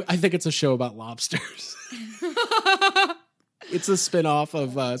 I think it's a show about lobsters. It's a spinoff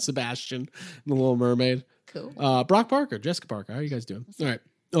of Sebastian and the Little Mermaid. Cool. Brock Parker, Jessica Parker. How are you guys doing? All right.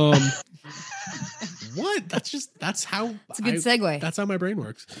 What? That's how It's a good segue. That's how my brain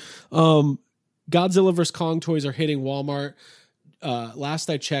works. Godzilla vs. Kong toys are hitting Walmart. Last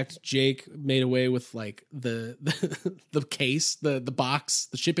I checked, Jake made away with like the case, the box,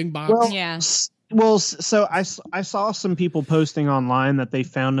 the shipping box. Well, Yeah. Well, so I saw some people posting online that they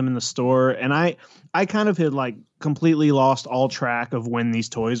found them in the store, and I kind of had like completely lost all track of when these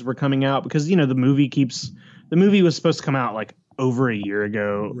toys were coming out because the movie was supposed to come out like over a year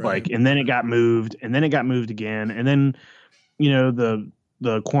ago, Right. like, and then it got moved, and then it got moved again, and then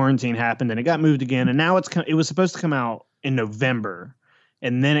the quarantine happened, and it got moved again, and now it was supposed to come out in November,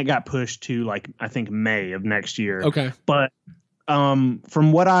 and then it got pushed to like I think May of next year. Okay. But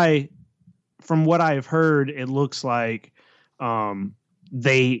from what I've heard, it looks like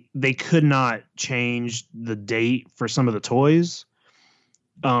they could not change the date for some of the toys.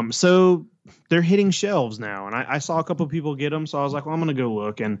 So they're hitting shelves now, and I saw a couple of people get them, so I was like, well, I'm gonna go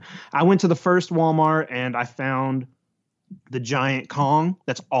look. And I went to the first Walmart and I found the giant Kong.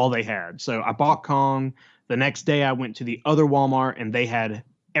 That's all they had. So I bought Kong. The next day I went to the other Walmart and they had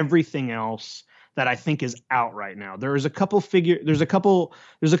everything else that I think is out right now. There's a couple figures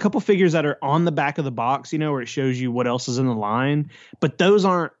that are on the back of the box, where it shows you what else is in the line, but those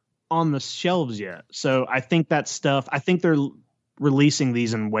aren't on the shelves yet. So I think that stuff, I think they're releasing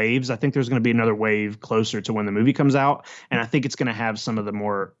these in waves. I think there's going to be another wave closer to when the movie comes out, and I think it's going to have some of the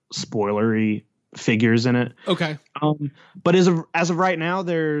more spoilery figures in it. Okay. But as of right now,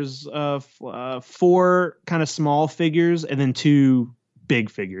 there's 4 kind of small figures and then 2 big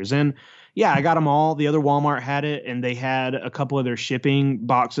figures. And yeah, I got them all. The other Walmart had it, and they had a couple of their shipping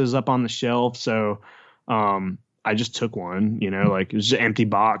boxes up on the shelf. So I just took one, like it was just an empty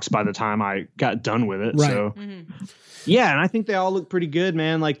box by the time I got done with it. Right. So yeah, and I think they all look pretty good,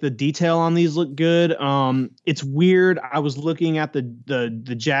 man. Like the detail on these look good. It's weird. I was looking at the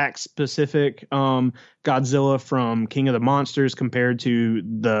Jakks Pacific Godzilla from King of the Monsters compared to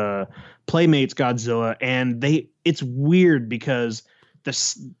the Playmates Godzilla, and it's weird because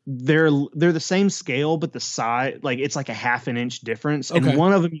they're the same scale, but the size, like it's like a half an inch difference. Okay. And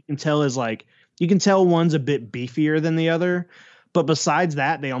one of them you can tell one's a bit beefier than the other. But besides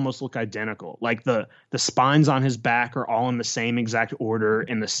that, they almost look identical. Like the spines on his back are all in the same exact order,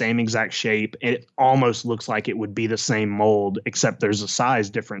 in the same exact shape. It almost looks like it would be the same mold, except there's a size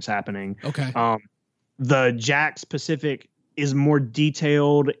difference happening. Okay. The Jakks Pacific is more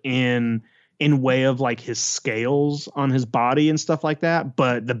detailed in way of like his scales on his body and stuff like that.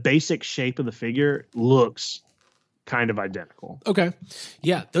 But the basic shape of the figure looks kind of identical. Okay.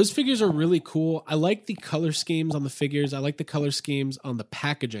 Yeah, those figures are really cool. I like the color schemes on the figures. I like the color schemes on the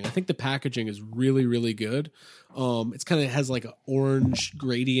packaging. I think the packaging is really, really good. It's kind of has like an orange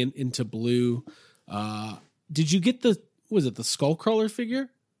gradient into blue. Did you get the Skullcrawler figure?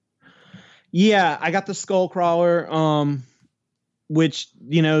 Yeah, I got the Skullcrawler, which,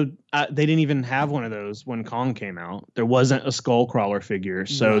 they didn't even have one of those when Kong came out. There wasn't a Skullcrawler figure.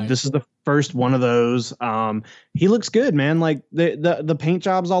 So Right. This is the first one of those. He looks good, man. Like the paint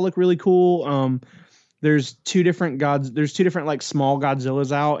jobs all look really cool. There's two different like small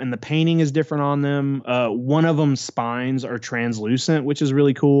Godzillas out, and the painting is different on them. One of them spines are translucent, which is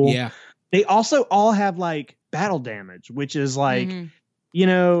really cool. Yeah. They also all have like battle damage, which is like,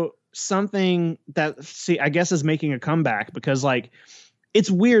 something that I guess is making a comeback, because like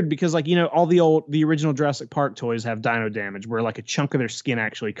it's weird because like all the original Jurassic Park toys have dino damage where like a chunk of their skin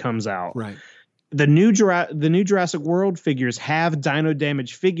actually comes out. Right. The new Jurassic World figures have dino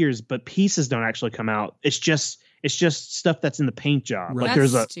damage figures, but pieces don't actually come out. It's just stuff that's in the paint job. Right. Like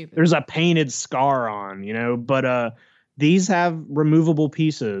That's there's stupid. a painted scar on, but these have removable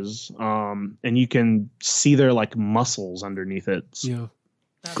pieces, and you can see their like muscles underneath it. It's Yeah.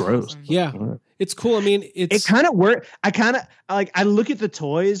 That's gross. awesome. Yeah. It's cool. I mean, It kind of worked. I look at the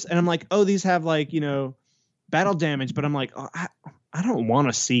toys and I'm like, oh, these have like, battle damage, but I'm like, oh, I don't want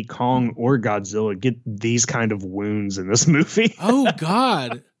to see Kong or Godzilla get these kind of wounds in this movie. Oh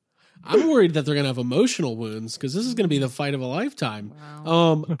God. I'm worried that they're going to have emotional wounds because this is going to be the fight of a lifetime.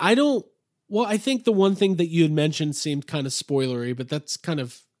 Wow. I think the one thing that you had mentioned seemed kind of spoilery, but that's kind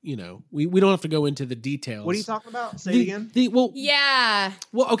of, we don't have to go into the details. What are you talking about? Say it again. Yeah.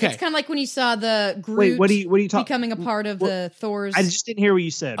 Okay. It's kind of like when you saw the Groot Wait, what are you talking? becoming a part of the Thor's. I just didn't hear what you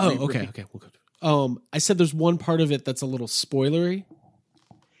said. Oh, okay. Okay. We'll go. I said there's one part of it that's a little spoilery.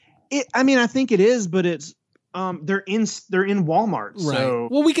 I think it is, but it's they're in Walmart. Right. So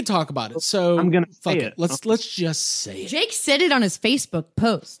Well, we could talk about it. So I'm gonna fuck say it. it. Let's just say it. Jake said it on his Facebook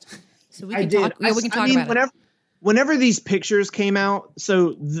post, so we I can did. talk. Yeah, we can talk about it. Whenever these pictures came out,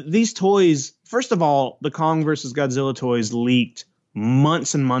 so these toys, first of all, the Kong versus Godzilla toys leaked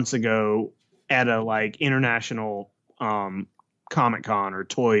months and months ago at a like international Comic-Con or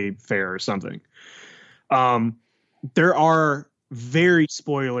toy fair or something. There are very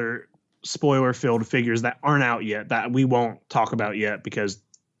spoiler filled figures that aren't out yet that we won't talk about yet because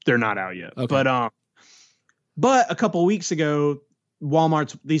they're not out yet. Okay. But a couple weeks ago,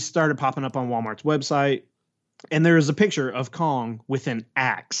 these started popping up on Walmart's website, and there is a picture of Kong with an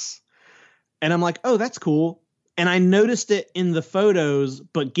axe. And I'm like, oh, that's cool. And I noticed it in the photos,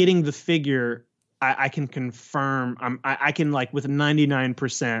 but getting the figure, I can confirm. I can, like, with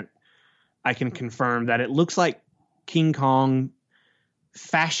 99%, I can confirm that it looks like King Kong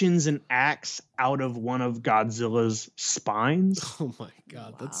fashions an axe out of one of Godzilla's spines. Oh my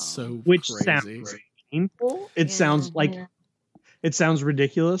God, that's so which crazy. sounds painful. It sounds like it sounds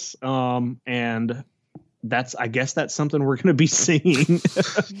ridiculous. And I guess that's something we're going to be seeing.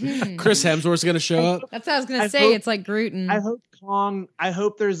 Chris Hemsworth's going to show up. That's what I was going to say. It's like Groot. I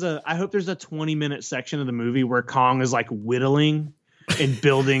hope there's a 20-minute section of the movie where Kong is like whittling and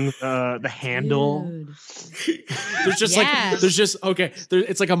building the handle. Dude. It's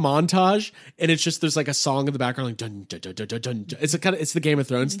like a montage, and it's just there's like a song in the background like dun dun dun dun dun. Dun. It's the Game of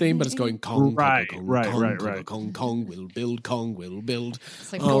Thrones theme, but it's going Kong, right. Kong will build, Kong will build.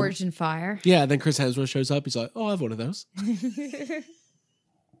 It's like Forged in Fire. Yeah, then Chris Hemsworth shows up. He's like, "Oh, I have one of those."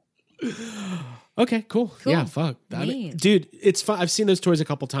 Okay, cool. Yeah, fuck. Dude, it's fun. I've seen those toys a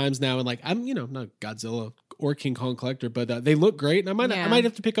couple times now, and like I'm, not Godzilla or King Kong collector, but they look great. And I might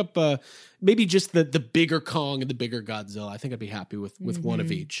have to pick up maybe just the bigger Kong and the bigger Godzilla. I think I'd be happy with one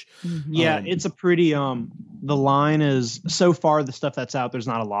of each. Mm-hmm. Yeah, it's a pretty the line is so far the stuff that's out, there's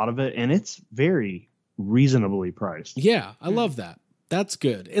not a lot of it, and it's very reasonably priced. Yeah, I love that. That's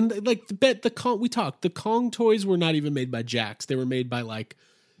good. And like the Kong toys were not even made by Jakks. They were made by like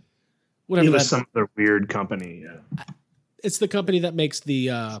whatever. It was some other weird company. Yeah. It's the company that makes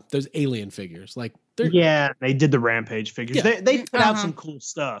the those alien figures. Like they did the Rampage figures. Yeah. They put out some cool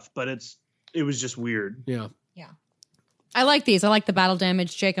stuff, but it was just weird. Yeah. I like these. I like the battle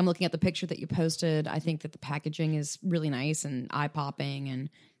damage. Jake, I'm looking at the picture that you posted. I think that the packaging is really nice and eye-popping, and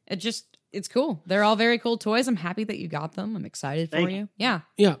it's cool. They're all very cool toys. I'm happy that you got them. I'm excited for you. Yeah.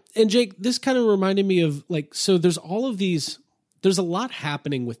 Yeah. And Jake, this kind of reminded me of like, so there's all of these, there's a lot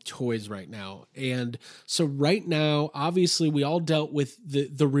happening with toys right now. And so right now, obviously we all dealt with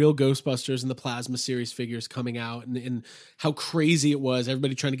the real Ghostbusters and the Plasma series figures coming out and how crazy it was.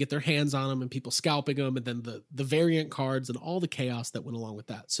 Everybody trying to get their hands on them and people scalping them. And then the variant cards and all the chaos that went along with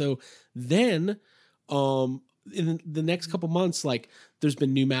that. So then, in the next couple months, like there's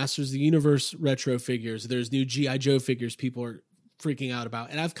been new Masters of the Universe retro figures. There's new G.I. Joe figures people are freaking out about.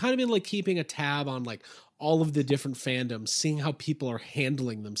 And I've kind of been like keeping a tab on like all of the different fandoms, seeing how people are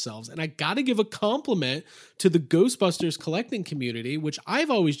handling themselves. And I got to give a compliment to the Ghostbusters collecting community, which I've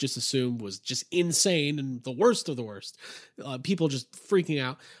always just assumed was just insane and the worst of the worst. People just freaking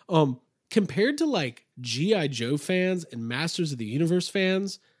out. Compared to like G.I. Joe fans and Masters of the Universe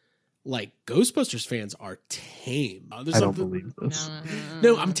fans, like Ghostbusters fans are tame. I don't believe this.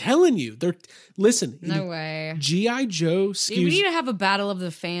 No, I'm telling you. Listen. No way. G.I. Joe skews. Dude, we need to have a battle of the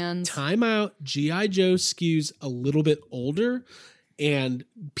fans. Time out. G.I. Joe skews a little bit older, and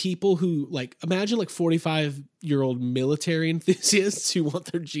people who like imagine like 45-year-old military enthusiasts who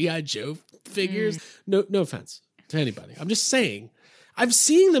want their G.I. Joe figures. No offense to anybody. I'm just saying. I'm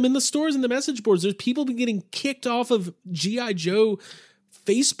seeing them in the stores and the message boards. There's people been getting kicked off of G.I. Joe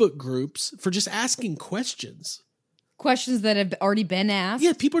Facebook groups for just asking questions that have already been asked.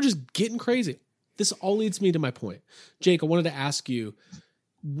 Yeah, people are just getting crazy. This all leads me to my point. Jake, I wanted to ask you,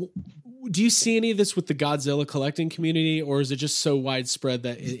 do you see any of this with the Godzilla collecting community, or is it just so widespread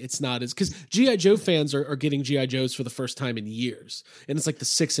that it's not as, because G.I. Joe fans are getting G.I. Joes for the first time in years, and it's like the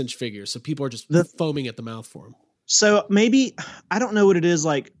 6-inch figures, so people are just foaming at the mouth for them. So maybe, I don't know what it is,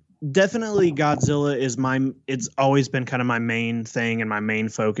 like, definitely Godzilla is it's always been kind of my main thing and my main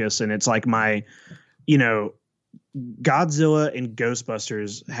focus. And it's like my, Godzilla and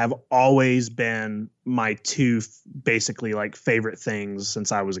Ghostbusters have always been my two basically like favorite things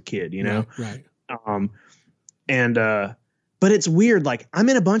since I was a kid, Right. But it's weird. Like I'm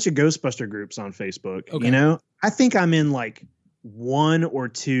in a bunch of Ghostbuster groups on Facebook, okay. I think I'm in like 1 or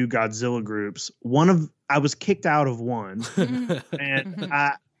 2 Godzilla groups. I was kicked out of one and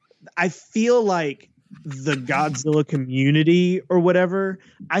I feel like the Godzilla community or whatever,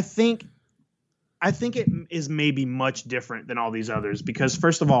 I think it is maybe much different than all these others because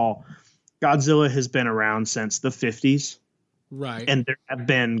first of all, Godzilla has been around since the 50s. Right. And there have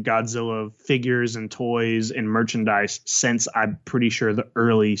been Godzilla figures and toys and merchandise since I'm pretty sure the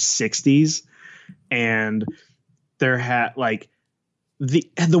early 60s. And there had like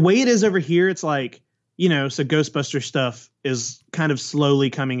the way it is over here, it's like, so Ghostbuster stuff is kind of slowly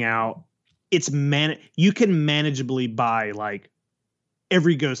coming out. It's you can manageably buy like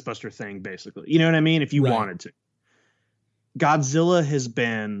every Ghostbuster thing, basically. You know what I mean? If you wanted to. Godzilla has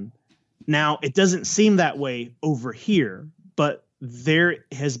been, now it doesn't seem that way over here, but there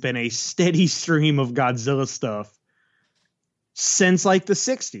has been a steady stream of Godzilla stuff since like the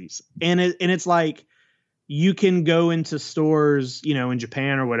 60s. And it's like, you can go into stores, you know, in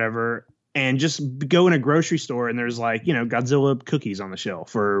Japan or whatever, and just go in a grocery store and there's like, you know, Godzilla cookies on the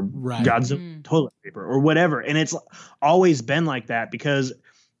shelf or Godzilla toilet paper or whatever. And it's always been like that, because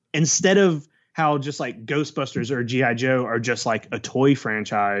instead of how just like Ghostbusters or G.I. Joe are just like a toy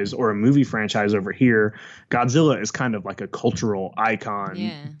franchise or a movie franchise over here, Godzilla is kind of like a cultural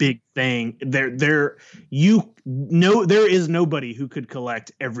icon, big thing. There is nobody who could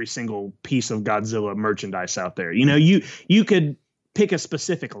collect every single piece of Godzilla merchandise out there. You know, you could pick a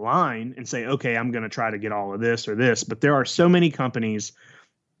specific line and say, okay, I'm going to try to get all of this or this, but there are so many companies,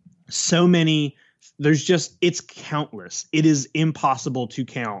 it's countless. It is impossible to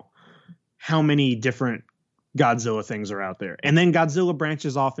count how many different Godzilla things are out there. And then Godzilla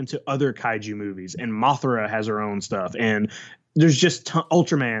branches off into other kaiju movies, and Mothra has her own stuff. And there's just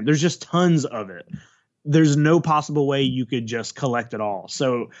Ultraman. There's just tons of it. There's no possible way you could just collect it all.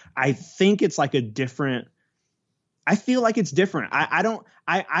 So I think it's like I feel like it's different.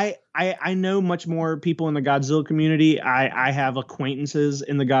 I know much more people in the Godzilla community. I have acquaintances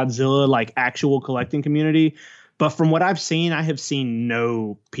in the Godzilla, like actual collecting community. But from what I've seen, I have seen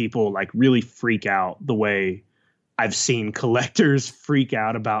no people like really freak out the way I've seen collectors freak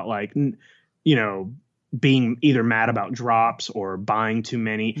out about, like, you know, being either mad about drops or buying too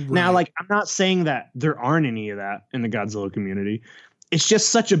many. Right. Now, like, I'm not saying that there aren't any of that in the Godzilla community. It's just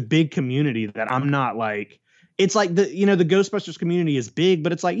such a big community that I'm not like, it's like the Ghostbusters community is big,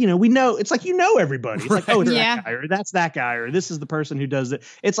 but it's like, you know, it's like, you know, everybody. It's like, oh, it's that guy, or that's that guy, or this is the person who does it.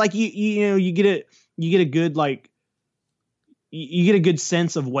 It's like, you get a good, like, you get a good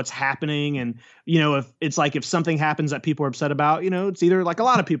sense of what's happening. And, you know, if something happens that people are upset about, you know, it's either like a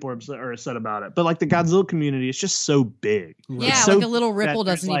lot of people are upset about it, but like the Godzilla community is just so big. Yeah. So like a little ripple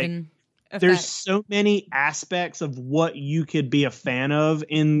doesn't even affect. There's so many aspects of what you could be a fan of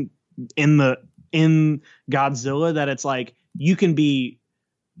in Godzilla that it's like, you can be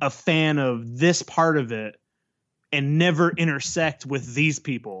a fan of this part of it and never intersect with these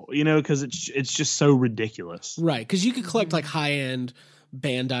people, you know, because it's just so ridiculous. Right. Because you could collect like high-end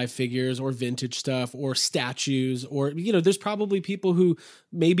Bandai figures or vintage stuff or statues, or, you know, there's probably people who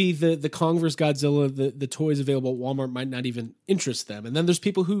maybe the Kong vs. Godzilla, the toys available at Walmart might not even interest them. And then there's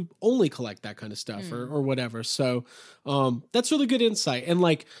people who only collect that kind of stuff or whatever. So that's really good insight. And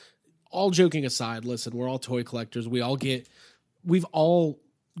like, all joking aside, listen, we're all toy collectors. We've all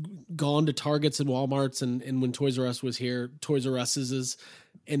gone to Targets and Walmarts and when Toys R Us was here, Toys R Us's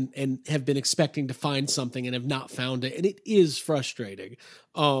and have been expecting to find something and have not found it. And it is frustrating.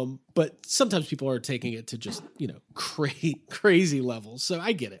 But sometimes people are taking it to just, you know, crazy levels. So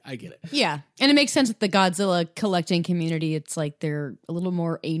I get it. Yeah. And it makes sense with the Godzilla collecting community. It's like they're a little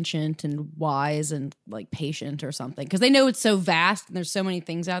more ancient and wise and like patient or something, because they know it's so vast and there's so many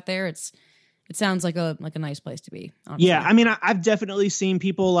things out there. It sounds like a nice place to be. Honestly. Yeah, I mean, I've definitely seen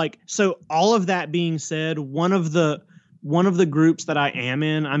people like, so all of that being said, one of the groups that I'm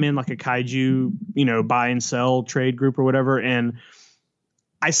in like a kaiju, you know, buy and sell trade group or whatever. And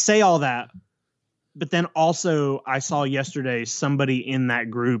I say all that, but then also I saw yesterday somebody in that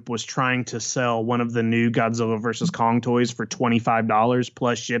group was trying to sell one of the new Godzilla versus Kong toys for $25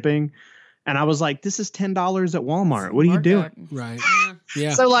 plus shipping. And I was like, this is $10 at Walmart. What are you doing? Right.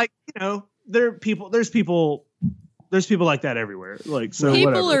 Yeah. So like, you know, there's people like that everywhere. Like, so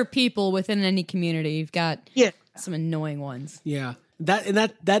people whatever. are people within any community. You've got some annoying ones. Yeah.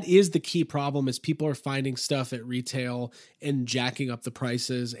 That is the key problem, is people are finding stuff at retail and jacking up the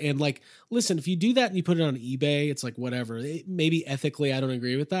prices. And like, listen, if you do that and you put it on eBay, it's like, whatever. Maybe ethically, I don't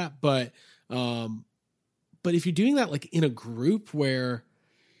agree with that. But if you're doing that like in a group where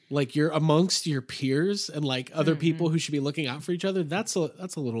like you're amongst your peers and like other people who should be looking out for each other, that's a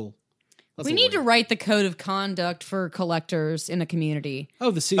little. We need to write the code of conduct for collectors in a community.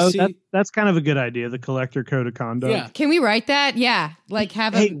 Oh, the CC. Oh, that's kind of a good idea. The collector code of conduct. Yeah. Can we write that? Yeah. Like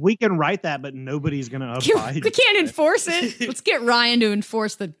have we can write that, but nobody's going to abide. We can't enforce it. Let's get Ryan to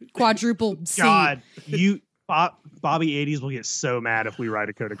enforce the quadruple C. God, Bobby 80s will get so mad if we write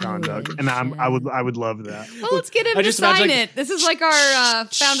a code of conduct, and I would love that. Well, let's get him to sign it. This is like our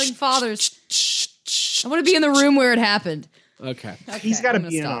founding fathers. I want to be in the room where it happened. Okay. He's got to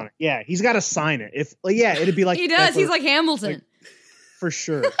be in on it. Yeah, he's got to sign it. It'd be like he does. He's like Hamilton, like, for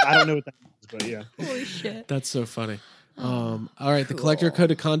sure. I don't know what that means, but yeah. Holy shit, that's so funny. All right, the collector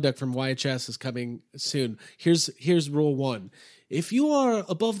code of conduct from YHS is coming soon. Here's rule 1: If you are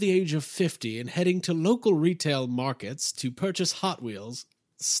above the age of 50 and heading to local retail markets to purchase Hot Wheels,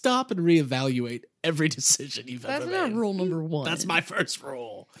 stop and reevaluate every decision you've That's ever not made. rule number one. That's my first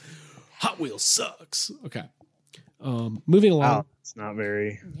rule. Hot Wheels sucks. Okay. Moving along. Wow, it's not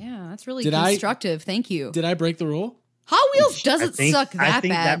very. Yeah, that's really Did I- constructive. Thank you. Did I break the rule? Hot Wheels doesn't suck that I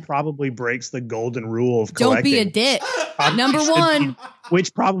think bad. that probably breaks the golden rule of Don't be a collecting. dick. Probably Number should one, be-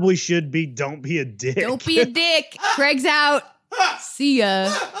 which probably should be don't be a dick. don't be a dick. Craig's out. See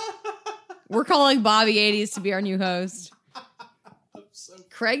ya. We're calling Bobby 80s to be our new host.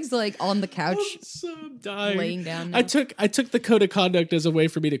 Craig's like on the couch, So dying. laying down. Now. I took the code of conduct as a way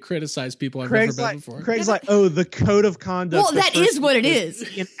for me to criticize people I've Craig's never met like, before. Craig's like, oh, the code of conduct. Well, the that first is what it thing is.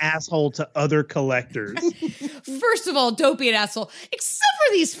 Be an asshole to other collectors. First of all, don't be an asshole. Except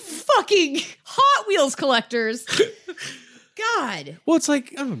for these fucking Hot Wheels collectors. God. Well, it's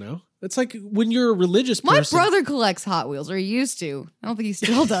like, I don't know. It's like when you're a religious My person. brother collects Hot Wheels, or he used to. I don't think he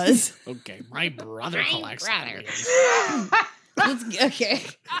still does. Okay, my brother collects Hot Wheels. Okay.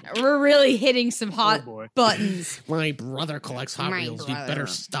 We're really hitting some hot boy. buttons. My brother collects Hot My Wheels. You brother. better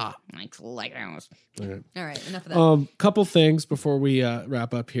stop. I collect those. Okay. All right, enough of that. Couple things before we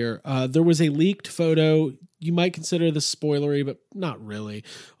wrap up here. There was a leaked photo. You might consider this spoilery, but not really.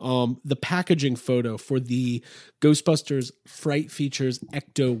 The packaging photo for the Ghostbusters Fright Features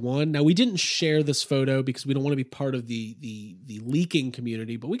Ecto 1. Now, we didn't share this photo because we don't want to be part of the leaking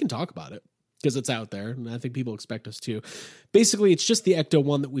community, but we can talk about it because it's out there, and I think people expect us to. Basically, it's just the Ecto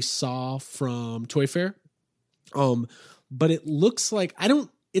 1 that we saw from Toy Fair. But it looks like,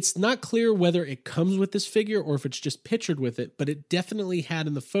 it's not clear whether it comes with this figure or if it's just pictured with it, but it definitely had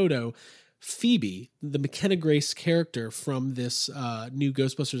in the photo Phoebe, the McKenna Grace character from this new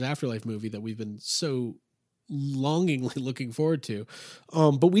Ghostbusters Afterlife movie that we've been so longingly looking forward to.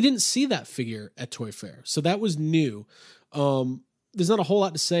 But we didn't see that figure at Toy Fair. So that was new. There's not a whole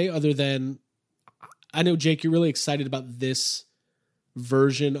lot to say other than I know, Jake, you're really excited about this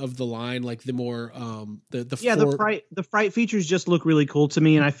version of the line, like the more the fright features just look really cool to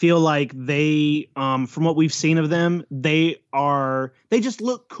me, and I feel like they from what we've seen of them, they just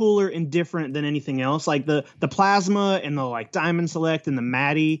look cooler and different than anything else. Like the plasma and the like Diamond Select and the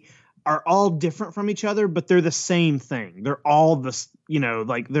Maddie are all different from each other, but they're the same thing. They're all this,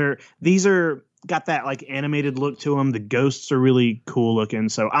 like these are got that like animated look to them. The ghosts are really cool looking,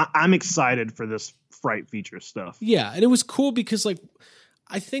 so I'm excited for this fright feature stuff. Yeah, and it was cool because like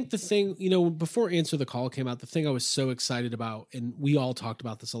I think the thing, before Answer the Call came out, the thing I was so excited about, and we all talked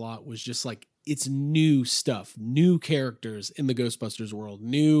about this a lot, was just like it's new stuff, new characters in the Ghostbusters world,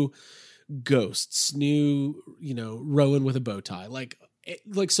 new ghosts, new, Rowan with a bow tie. Like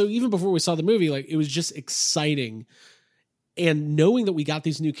so even before we saw the movie, like it was just exciting. And knowing that we got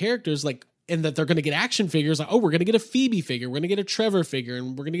these new characters, like, and that they're going to get action figures, like, oh, we're going to get a Phoebe figure, we're going to get a Trevor figure,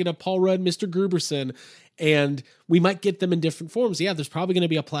 and we're going to get a Paul Rudd, Mr. Gruberson, and we might get them in different forms. Yeah, there's probably going to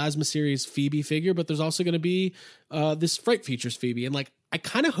be a Plasma Series Phoebe figure, but there's also going to be this Fright Features Phoebe, and like, I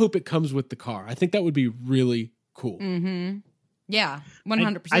kind of hope it comes with the car. I think that would be really cool. Mm-hmm. Yeah,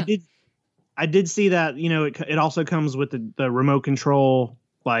 100%. I did see that, it also comes with the remote control,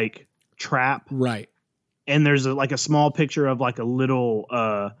 like, trap. Right. And there's a small picture of like a little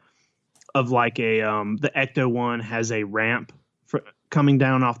the Ecto one has a ramp coming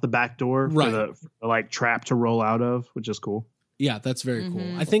down off the back door for the trap to roll out of, which is cool. Yeah, that's very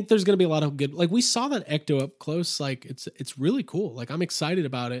cool. I think there's going to be a lot of good, like we saw that Ecto up close. Like it's really cool. Like I'm excited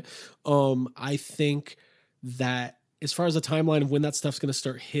about it. I think that as far as the timeline of when that stuff's going to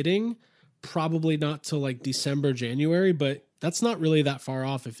start hitting, probably not till like December, January, but that's not really that far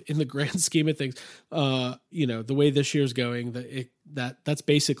off if in the grand scheme of things, the way this year's going, that's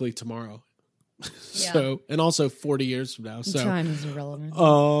basically tomorrow. So, and also 40 years from now. So time is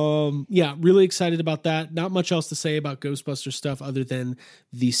irrelevant. Yeah, really excited about that. Not much else to say about Ghostbuster stuff other than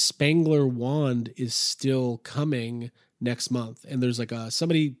the Spangler wand is still coming next month. And there's like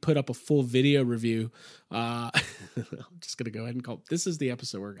somebody put up a full video review. I'm just going to go ahead and call this is the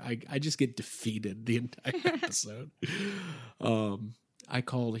episode where I just get defeated the entire episode.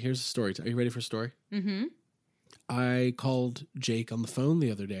 Here's a story. Are you ready for a story? Mm-hmm. I called Jake on the phone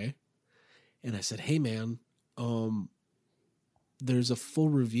the other day and I said, hey man, there's a full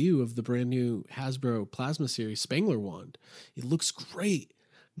review of the brand new Hasbro Plasma Series Spangler wand. It looks great.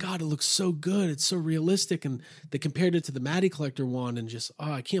 God, it looks so good. It's so realistic. And they compared it to the Matty Collector wand and just,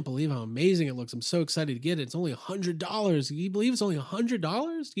 I can't believe how amazing it looks. I'm so excited to get it. It's only $100. Can you believe it's only $100?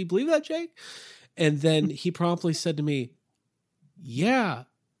 Can you believe that, Jake? And then he promptly said to me, yeah,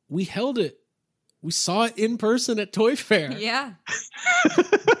 we held it. We saw it in person at Toy Fair. Yeah.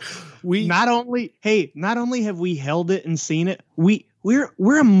 not only have we held it and seen it,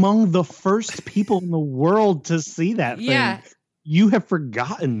 we're among the first people in the world to see that thing. Yeah. You have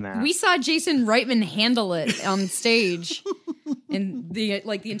forgotten that. We saw Jason Reitman handle it on stage in the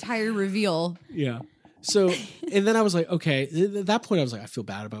entire reveal. Yeah. So, and then I was like, okay, at that point I was like, I feel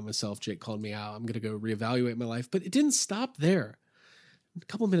bad about myself. Jake called me out. I'm going to go reevaluate my life, but it didn't stop there. A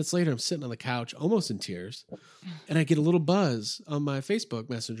couple of minutes later, I'm sitting on the couch, almost in tears, and I get a little buzz on my Facebook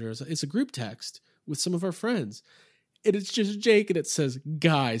Messenger. It's a group text with some of our friends. And it's just Jake, and it says,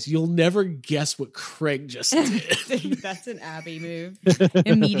 guys, you'll never guess what Craig just did. That's an Abby move.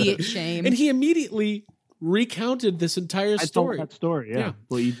 Immediate shame. And he immediately recounted this entire story. I told that story, yeah.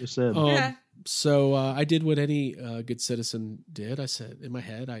 What you just said. Yeah. So I did what any good citizen did. I said in my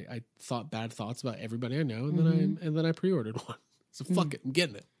head, I thought bad thoughts about everybody I know, and then I pre-ordered one. So fuck it, I'm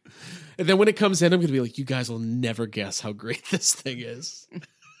getting it. And then when it comes in, I'm gonna be like, you guys will never guess how great this thing is.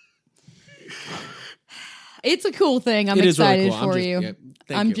 It's a cool thing. I'm It is really excited cool. for you. Yeah,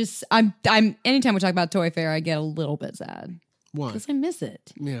 thank you. I'm anytime we talk about Toy Fair, I get a little bit sad. Why? Because I miss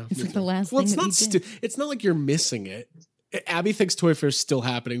it. Yeah, It's like the last well, thing it's that not. we did. It's not like you're missing it. Abby thinks Toy Fair's still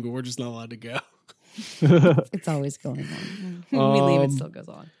happening, but we're just not allowed to go. It's always going on. We leave, it still goes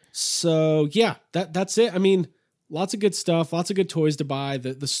on. So yeah, that's it. I mean, lots of good stuff, lots of good toys to buy.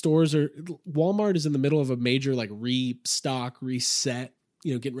 The stores are Walmart is in the middle of a major like restock, reset,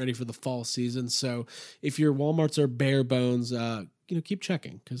 getting ready for the fall season. So if your Walmarts are bare bones, keep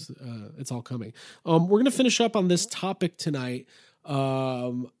checking because it's all coming. We're gonna finish up on this topic tonight.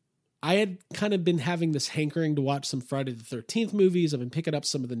 I had kind of been having this hankering to watch some Friday the 13th movies. I've been picking up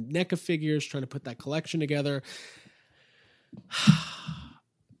some of the NECA figures, trying to put that collection together.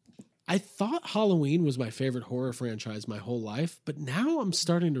 I thought Halloween was my favorite horror franchise my whole life, but now I'm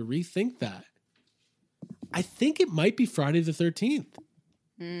starting to rethink that. I think it might be Friday the 13th.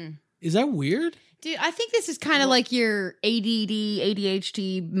 Is that weird? Dude, I think this is kind of like your ADD,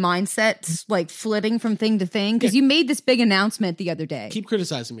 ADHD mindset, like flitting from thing to thing. Because you made this big announcement the other day. Keep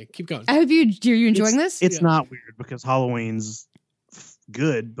criticizing me. Keep going. I hope are you enjoying this? It's not weird because Halloween's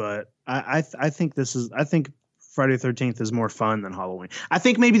good, but I think Friday the 13th is more fun than Halloween. I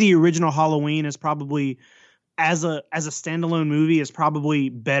think maybe the original Halloween is probably as a standalone movie is probably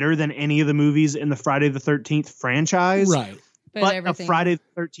better than any of the movies in the Friday the 13th franchise. Right. But a Friday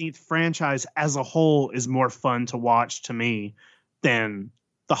the 13th franchise as a whole is more fun to watch to me than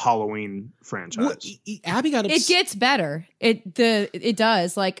the Halloween franchise. Well, Abby got it gets better. It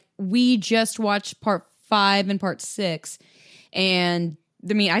does. Like we just watched part 5 and part 6, and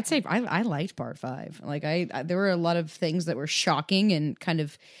I mean, I'd say I liked part 5. Like there were a lot of things that were shocking and kind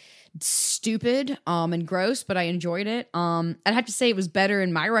of stupid and gross, but I enjoyed it. I'd have to say it was better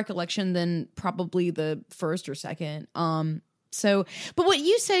in my recollection than probably the first or second. So, but what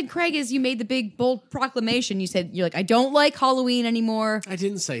you said, Craig, is you made the big bold proclamation. You're like, I don't like Halloween anymore. I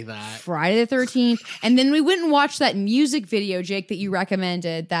didn't say that. Friday the 13th. And then we went and watched that music video, Jake, that you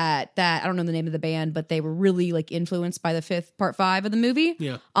recommended that I don't know the name of the band, but they were really like influenced by the part 5 of the movie.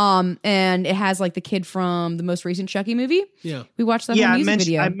 Yeah. And it has like the kid from the most recent Chucky movie. Yeah. We watched that whole music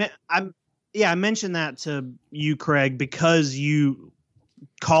video. I mentioned that to you, Craig, because you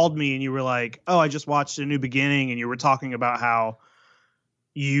called me and you were like, oh, I just watched A New Beginning, and you were talking about how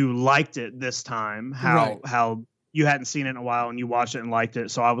you liked it this time, how you hadn't seen it in a while and you watched it and liked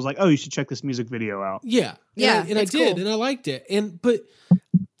it. So I was like, oh, you should check this music video out. Yeah. Yeah. And I did, cool. and I liked it. But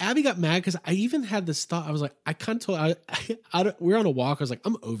Abby got mad because I even had this thought. I was like, I kind of told we were on a walk. I was like,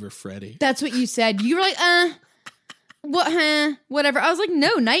 I'm over Freddy. That's what you said. You were like, whatever. I was like,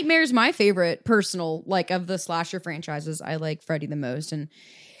 no, Nightmare's my favorite personal, like of the slasher franchises. I like Freddy the most. And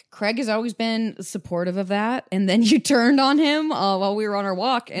Craig has always been supportive of that. And then you turned on him while we were on our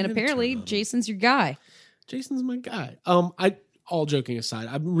walk. And apparently Jason's your guy. Jason's my guy. All joking aside,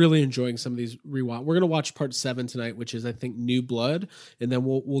 I'm really enjoying some of these rewatch. We're gonna watch part 7 tonight, which is I think New Blood, and then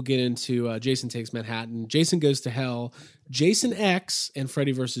we'll get into Jason Takes Manhattan, Jason Goes to Hell, Jason X, and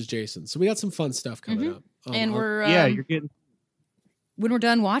Freddy versus Jason. So we got some fun stuff coming up. And we're you're getting. When we're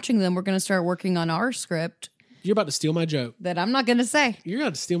done watching them, we're gonna start working on our script You're about to steal my joke. that I'm not gonna say. You're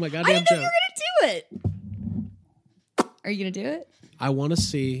about to steal my I goddamn didn't know joke. you were gonna do it. Are you gonna do it? I want to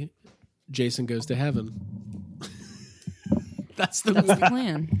see Jason Goes to Heaven. That's the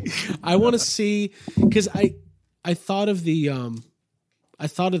plan. I want to see, because I thought of the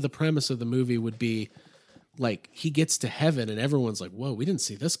premise of the movie would be like he gets to heaven and everyone's like, whoa, we didn't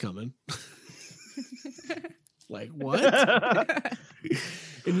see this coming. Like, what?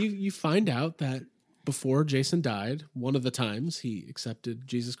 And you find out that before Jason died, one of the times he accepted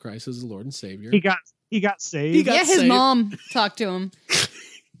Jesus Christ as the Lord and Savior. He got saved. He got his saved. mom talked to him.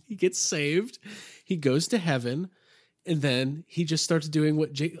 He gets saved. He goes to heaven. And then he just starts doing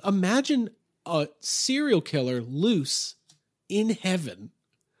what imagine a serial killer loose in heaven.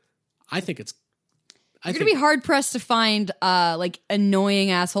 I think it's You're going to be hard pressed to find like annoying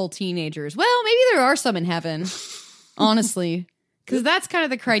asshole teenagers. Well, maybe there are some in heaven, honestly, because that's kind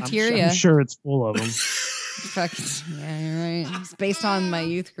of the criteria. I'm sure it's full of them. Yeah, you're right. It's based on my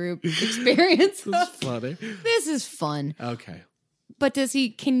youth group experience. This is funny. This is fun. Okay. But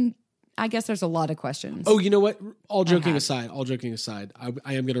I guess there's a lot of questions. Oh, you know what? All joking aside,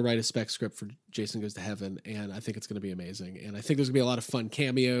 I am going to write a spec script for Jason Goes to Heaven, and I think it's going to be amazing. And I think there's going to be a lot of fun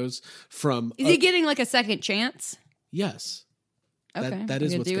cameos from. Is he getting like a second chance? Yes. Okay. That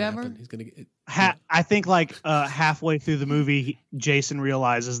is what's going to happen. He's going to get. I think like halfway through the movie, Jason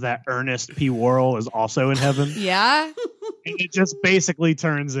realizes that Ernest P. Worrell is also in heaven. Yeah. And it just basically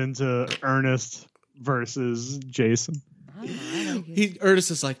turns into Ernest versus Jason. Ernest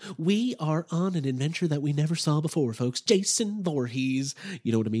is like, we are on an adventure that we never saw before, folks. Jason Voorhees.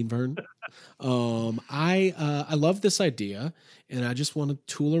 You know what I mean, Vern? I love this idea, and I just want to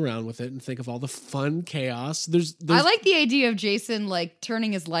tool around with it and think of all the fun chaos. I like the idea of Jason like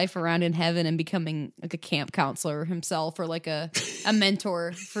turning his life around in heaven and becoming like a camp counselor himself, or like a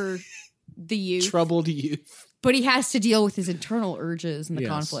mentor for the youth. Troubled youth. But he has to deal with his internal urges and the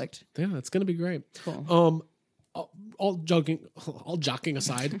conflict. Yeah, it's going to be great. Cool. All joking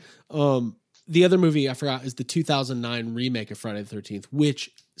aside, the other movie I forgot is the 2009 remake of Friday the 13th,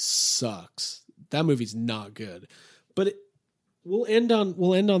 which sucks. That movie's not good. But we'll end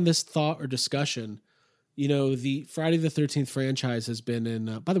on this thought or discussion. You know, the Friday the 13th franchise has been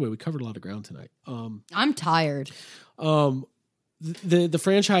in. By the way, we covered a lot of ground tonight. I'm tired. The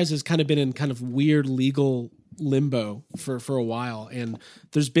franchise has kind of been in kind of weird legal limbo for a while, and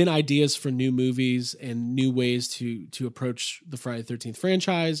there's been ideas for new movies and new ways to approach the Friday the 13th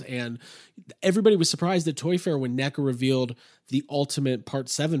franchise, and everybody was surprised at Toy Fair when NECA revealed the Ultimate Part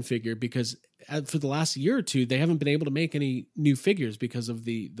 7 figure, because for the last year or two they haven't been able to make any new figures because of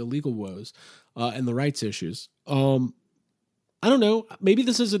the legal woes and the rights issues. I don't know, maybe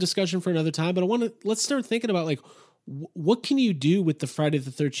this is a discussion for another time, but let's start thinking about like what can you do with the Friday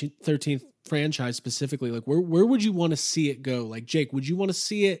the 13th franchise specifically? Like where would you want to see it go? Like, Jake, would you want to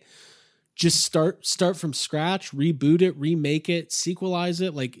see it just start from scratch, reboot it, remake it, sequelize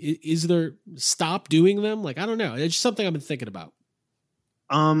it? Like, is there stop doing them? Like, I don't know. It's just something I've been thinking about.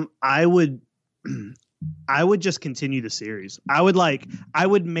 I would just continue the series. I would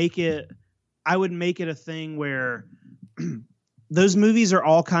make it a thing where those movies are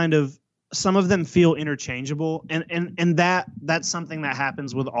all kind of, some of them feel interchangeable, and that's something that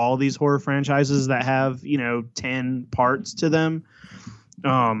happens with all these horror franchises that have, 10 parts to them.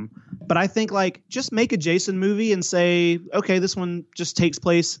 But I think like just make a Jason movie and say, okay, this one just takes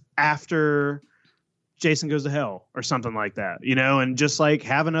place after Jason Goes to Hell or something like that, and just like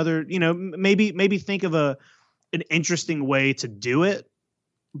have another, maybe think of an interesting way to do it,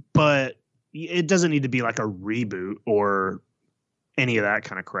 but it doesn't need to be like a reboot or any of that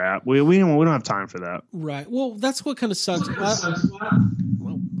kind of crap. We don't have time for that. Right. Well, that's what kind of sucks. I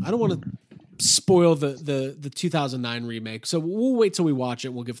don't want to spoil the 2009 remake, so we'll wait till we watch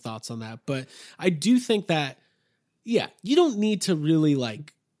it. We'll give thoughts on that. But I do think that, yeah, you don't need to really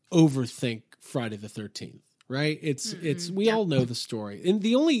like overthink Friday the 13th. Right? We all know the story. And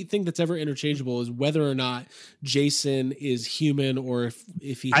the only thing that's ever interchangeable is whether or not Jason is human or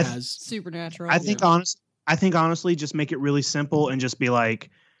if he has supernatural. I think honestly, just make it really simple and just be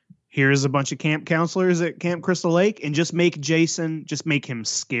like, here's a bunch of camp counselors at Camp Crystal Lake, and just make Jason, just make him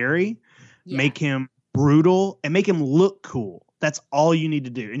scary, make him brutal, and make him look cool. That's all you need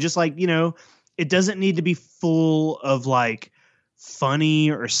to do. And just like, it doesn't need to be full of like funny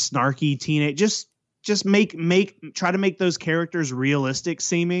or snarky teenage. Just try to make those characters realistic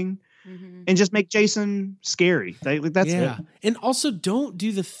seeming. Mm-hmm. And just make Jason scary. That's it. And also don't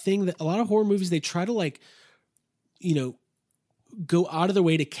do the thing that a lot of horror movies, they try to like, go out of their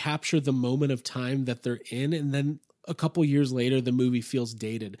way to capture the moment of time that they're in. And then a couple years later, the movie feels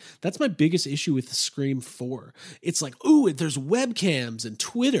dated. That's my biggest issue with Scream 4. It's like, ooh, there's webcams and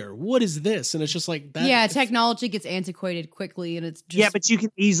Twitter. What is this? And it's just like that. Yeah, technology gets antiquated quickly, and it's just... Yeah, but you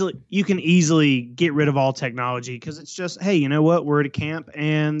can easily get rid of all technology because it's just, hey, you know what? We're at a camp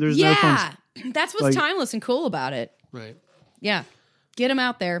and there's no fun. Yeah, that's what's timeless and cool about it. Right. Yeah, get them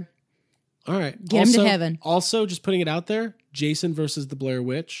out there. All right. Get him to heaven. Also, just putting it out there, Jason versus the Blair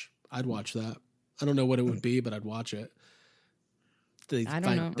Witch. I'd watch that. I don't know what it would be, but I'd watch it. They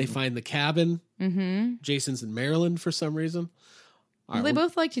find the cabin. Mm-hmm. Jason's in Maryland for some reason. Well, they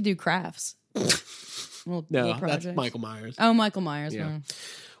both like to do crafts. No, that's Michael Myers. Oh, Michael Myers. Yeah. No.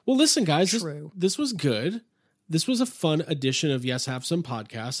 Well, listen, guys, True. this was good. This was a fun edition of Yes Have Some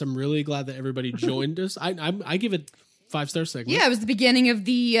podcast. I'm really glad that everybody joined us. I give it 5-star segment. Yeah, it was the beginning of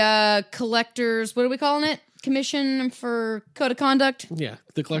the collectors. What are we calling it? Commission for Code of Conduct. Yeah,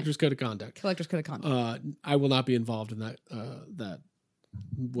 the Collector's Code of Conduct. Collectors Code of Conduct. I will not be involved in that. That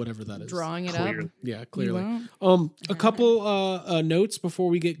whatever that is. Drawing it Clear. up. Yeah, clearly. won't? A couple notes before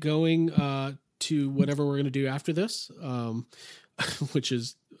we get going to whatever we're going to do after this, which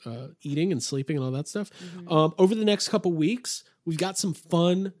is eating and sleeping and all that stuff. Over the next couple weeks, we've got some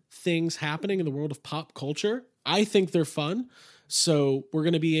fun things happening in the world of pop culture. I think they're fun. So we're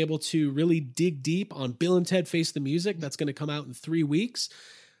going to be able to really dig deep on Bill and Ted Face the Music. That's going to come out in 3 weeks.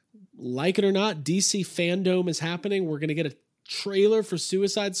 Like it or not, DC Fandom is happening. We're going to get a trailer for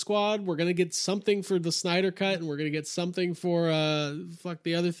Suicide Squad. We're going to get something for the Snyder Cut, and we're going to get something for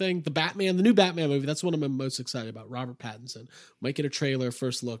the other thing, the new Batman movie. That's what I'm most excited about. Robert Pattinson might get a trailer,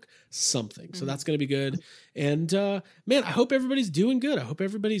 first look, something. So that's going to be good. And man, I hope everybody's doing good. I hope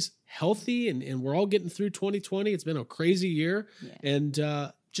everybody's healthy, and we're all getting through 2020. It's been a crazy year, and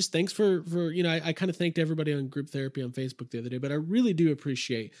just thanks for I kind of thanked everybody on Group Therapy on Facebook the other day, but I really do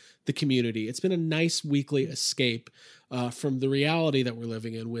appreciate the community. It's been a nice weekly escape from the reality that we're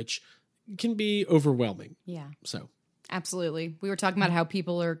living in, which can be overwhelming. Yeah. So Absolutely. We were talking about how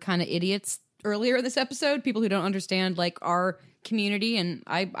people are kind of idiots earlier in this episode, people who don't understand like our community. And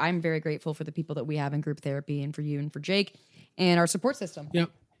I'm very grateful for the people that we have in Group Therapy and for you and for Jake and our support system. Yeah.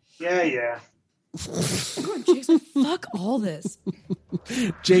 Yeah. Jason, fuck all this.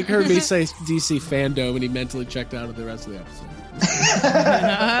 Jake heard me say DC Fandom and he mentally checked out of the rest of the episode.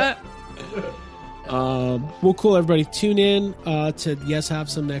 Well, cool, everybody. Tune in to Yes Have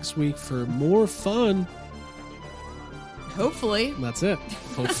Some next week for more fun. Hopefully. That's it.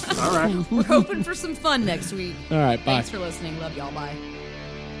 All right. We're hoping for some fun next week. All right, bye. Thanks for listening. Love y'all. Bye.